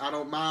ahead. I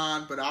don't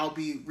mind, but I'll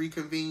be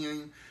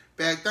reconvening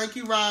back. Thank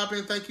you,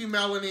 Robin. Thank you,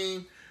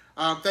 Melanie.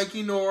 Thank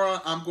you,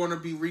 Nora. I'm going to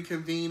be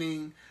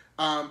reconvening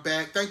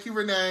back. Thank you,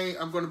 Renee.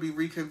 I'm going to be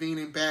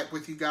reconvening back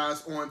with you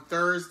guys on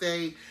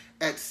Thursday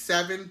at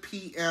 7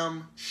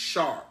 p.m.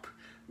 sharp.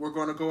 We're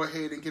going to go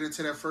ahead and get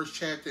into that first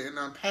chapter and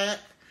unpack.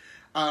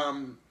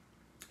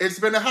 It's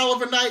been a hell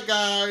of a night,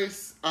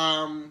 guys.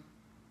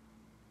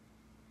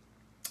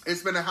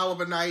 It's been a hell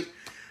of a night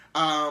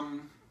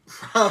and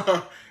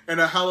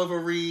a hell of a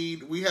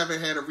read. We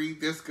haven't had a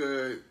read this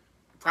good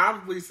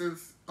probably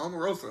since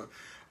Omarosa.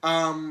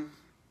 And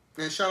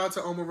shout out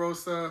to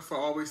Omarosa for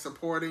always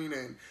supporting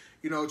and,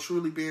 you know,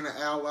 truly being an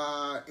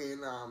ally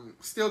and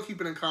still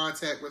keeping in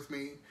contact with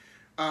me.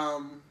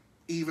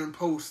 Even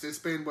post. It's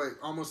been,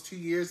 almost 2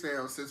 years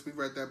now since we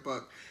read that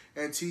book.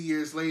 And 2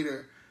 years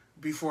later,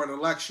 before an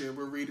election,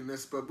 we're reading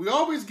this book. We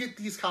always get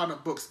these kind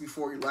of books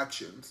before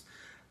elections.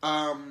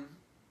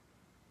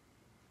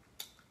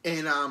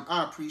 And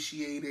I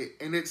appreciate it.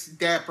 And it's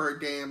Dapper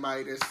Dan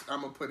Midas.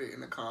 I'm going to put it in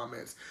the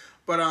comments.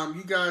 But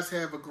you guys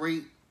have a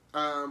great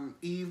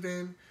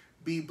evening.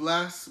 Be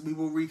blessed. We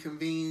will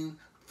reconvene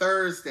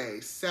Thursday,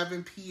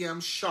 7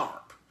 p.m.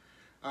 sharp.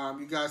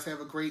 You guys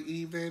have a great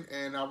evening.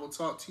 And I will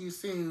talk to you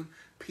soon.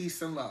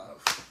 Peace and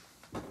love.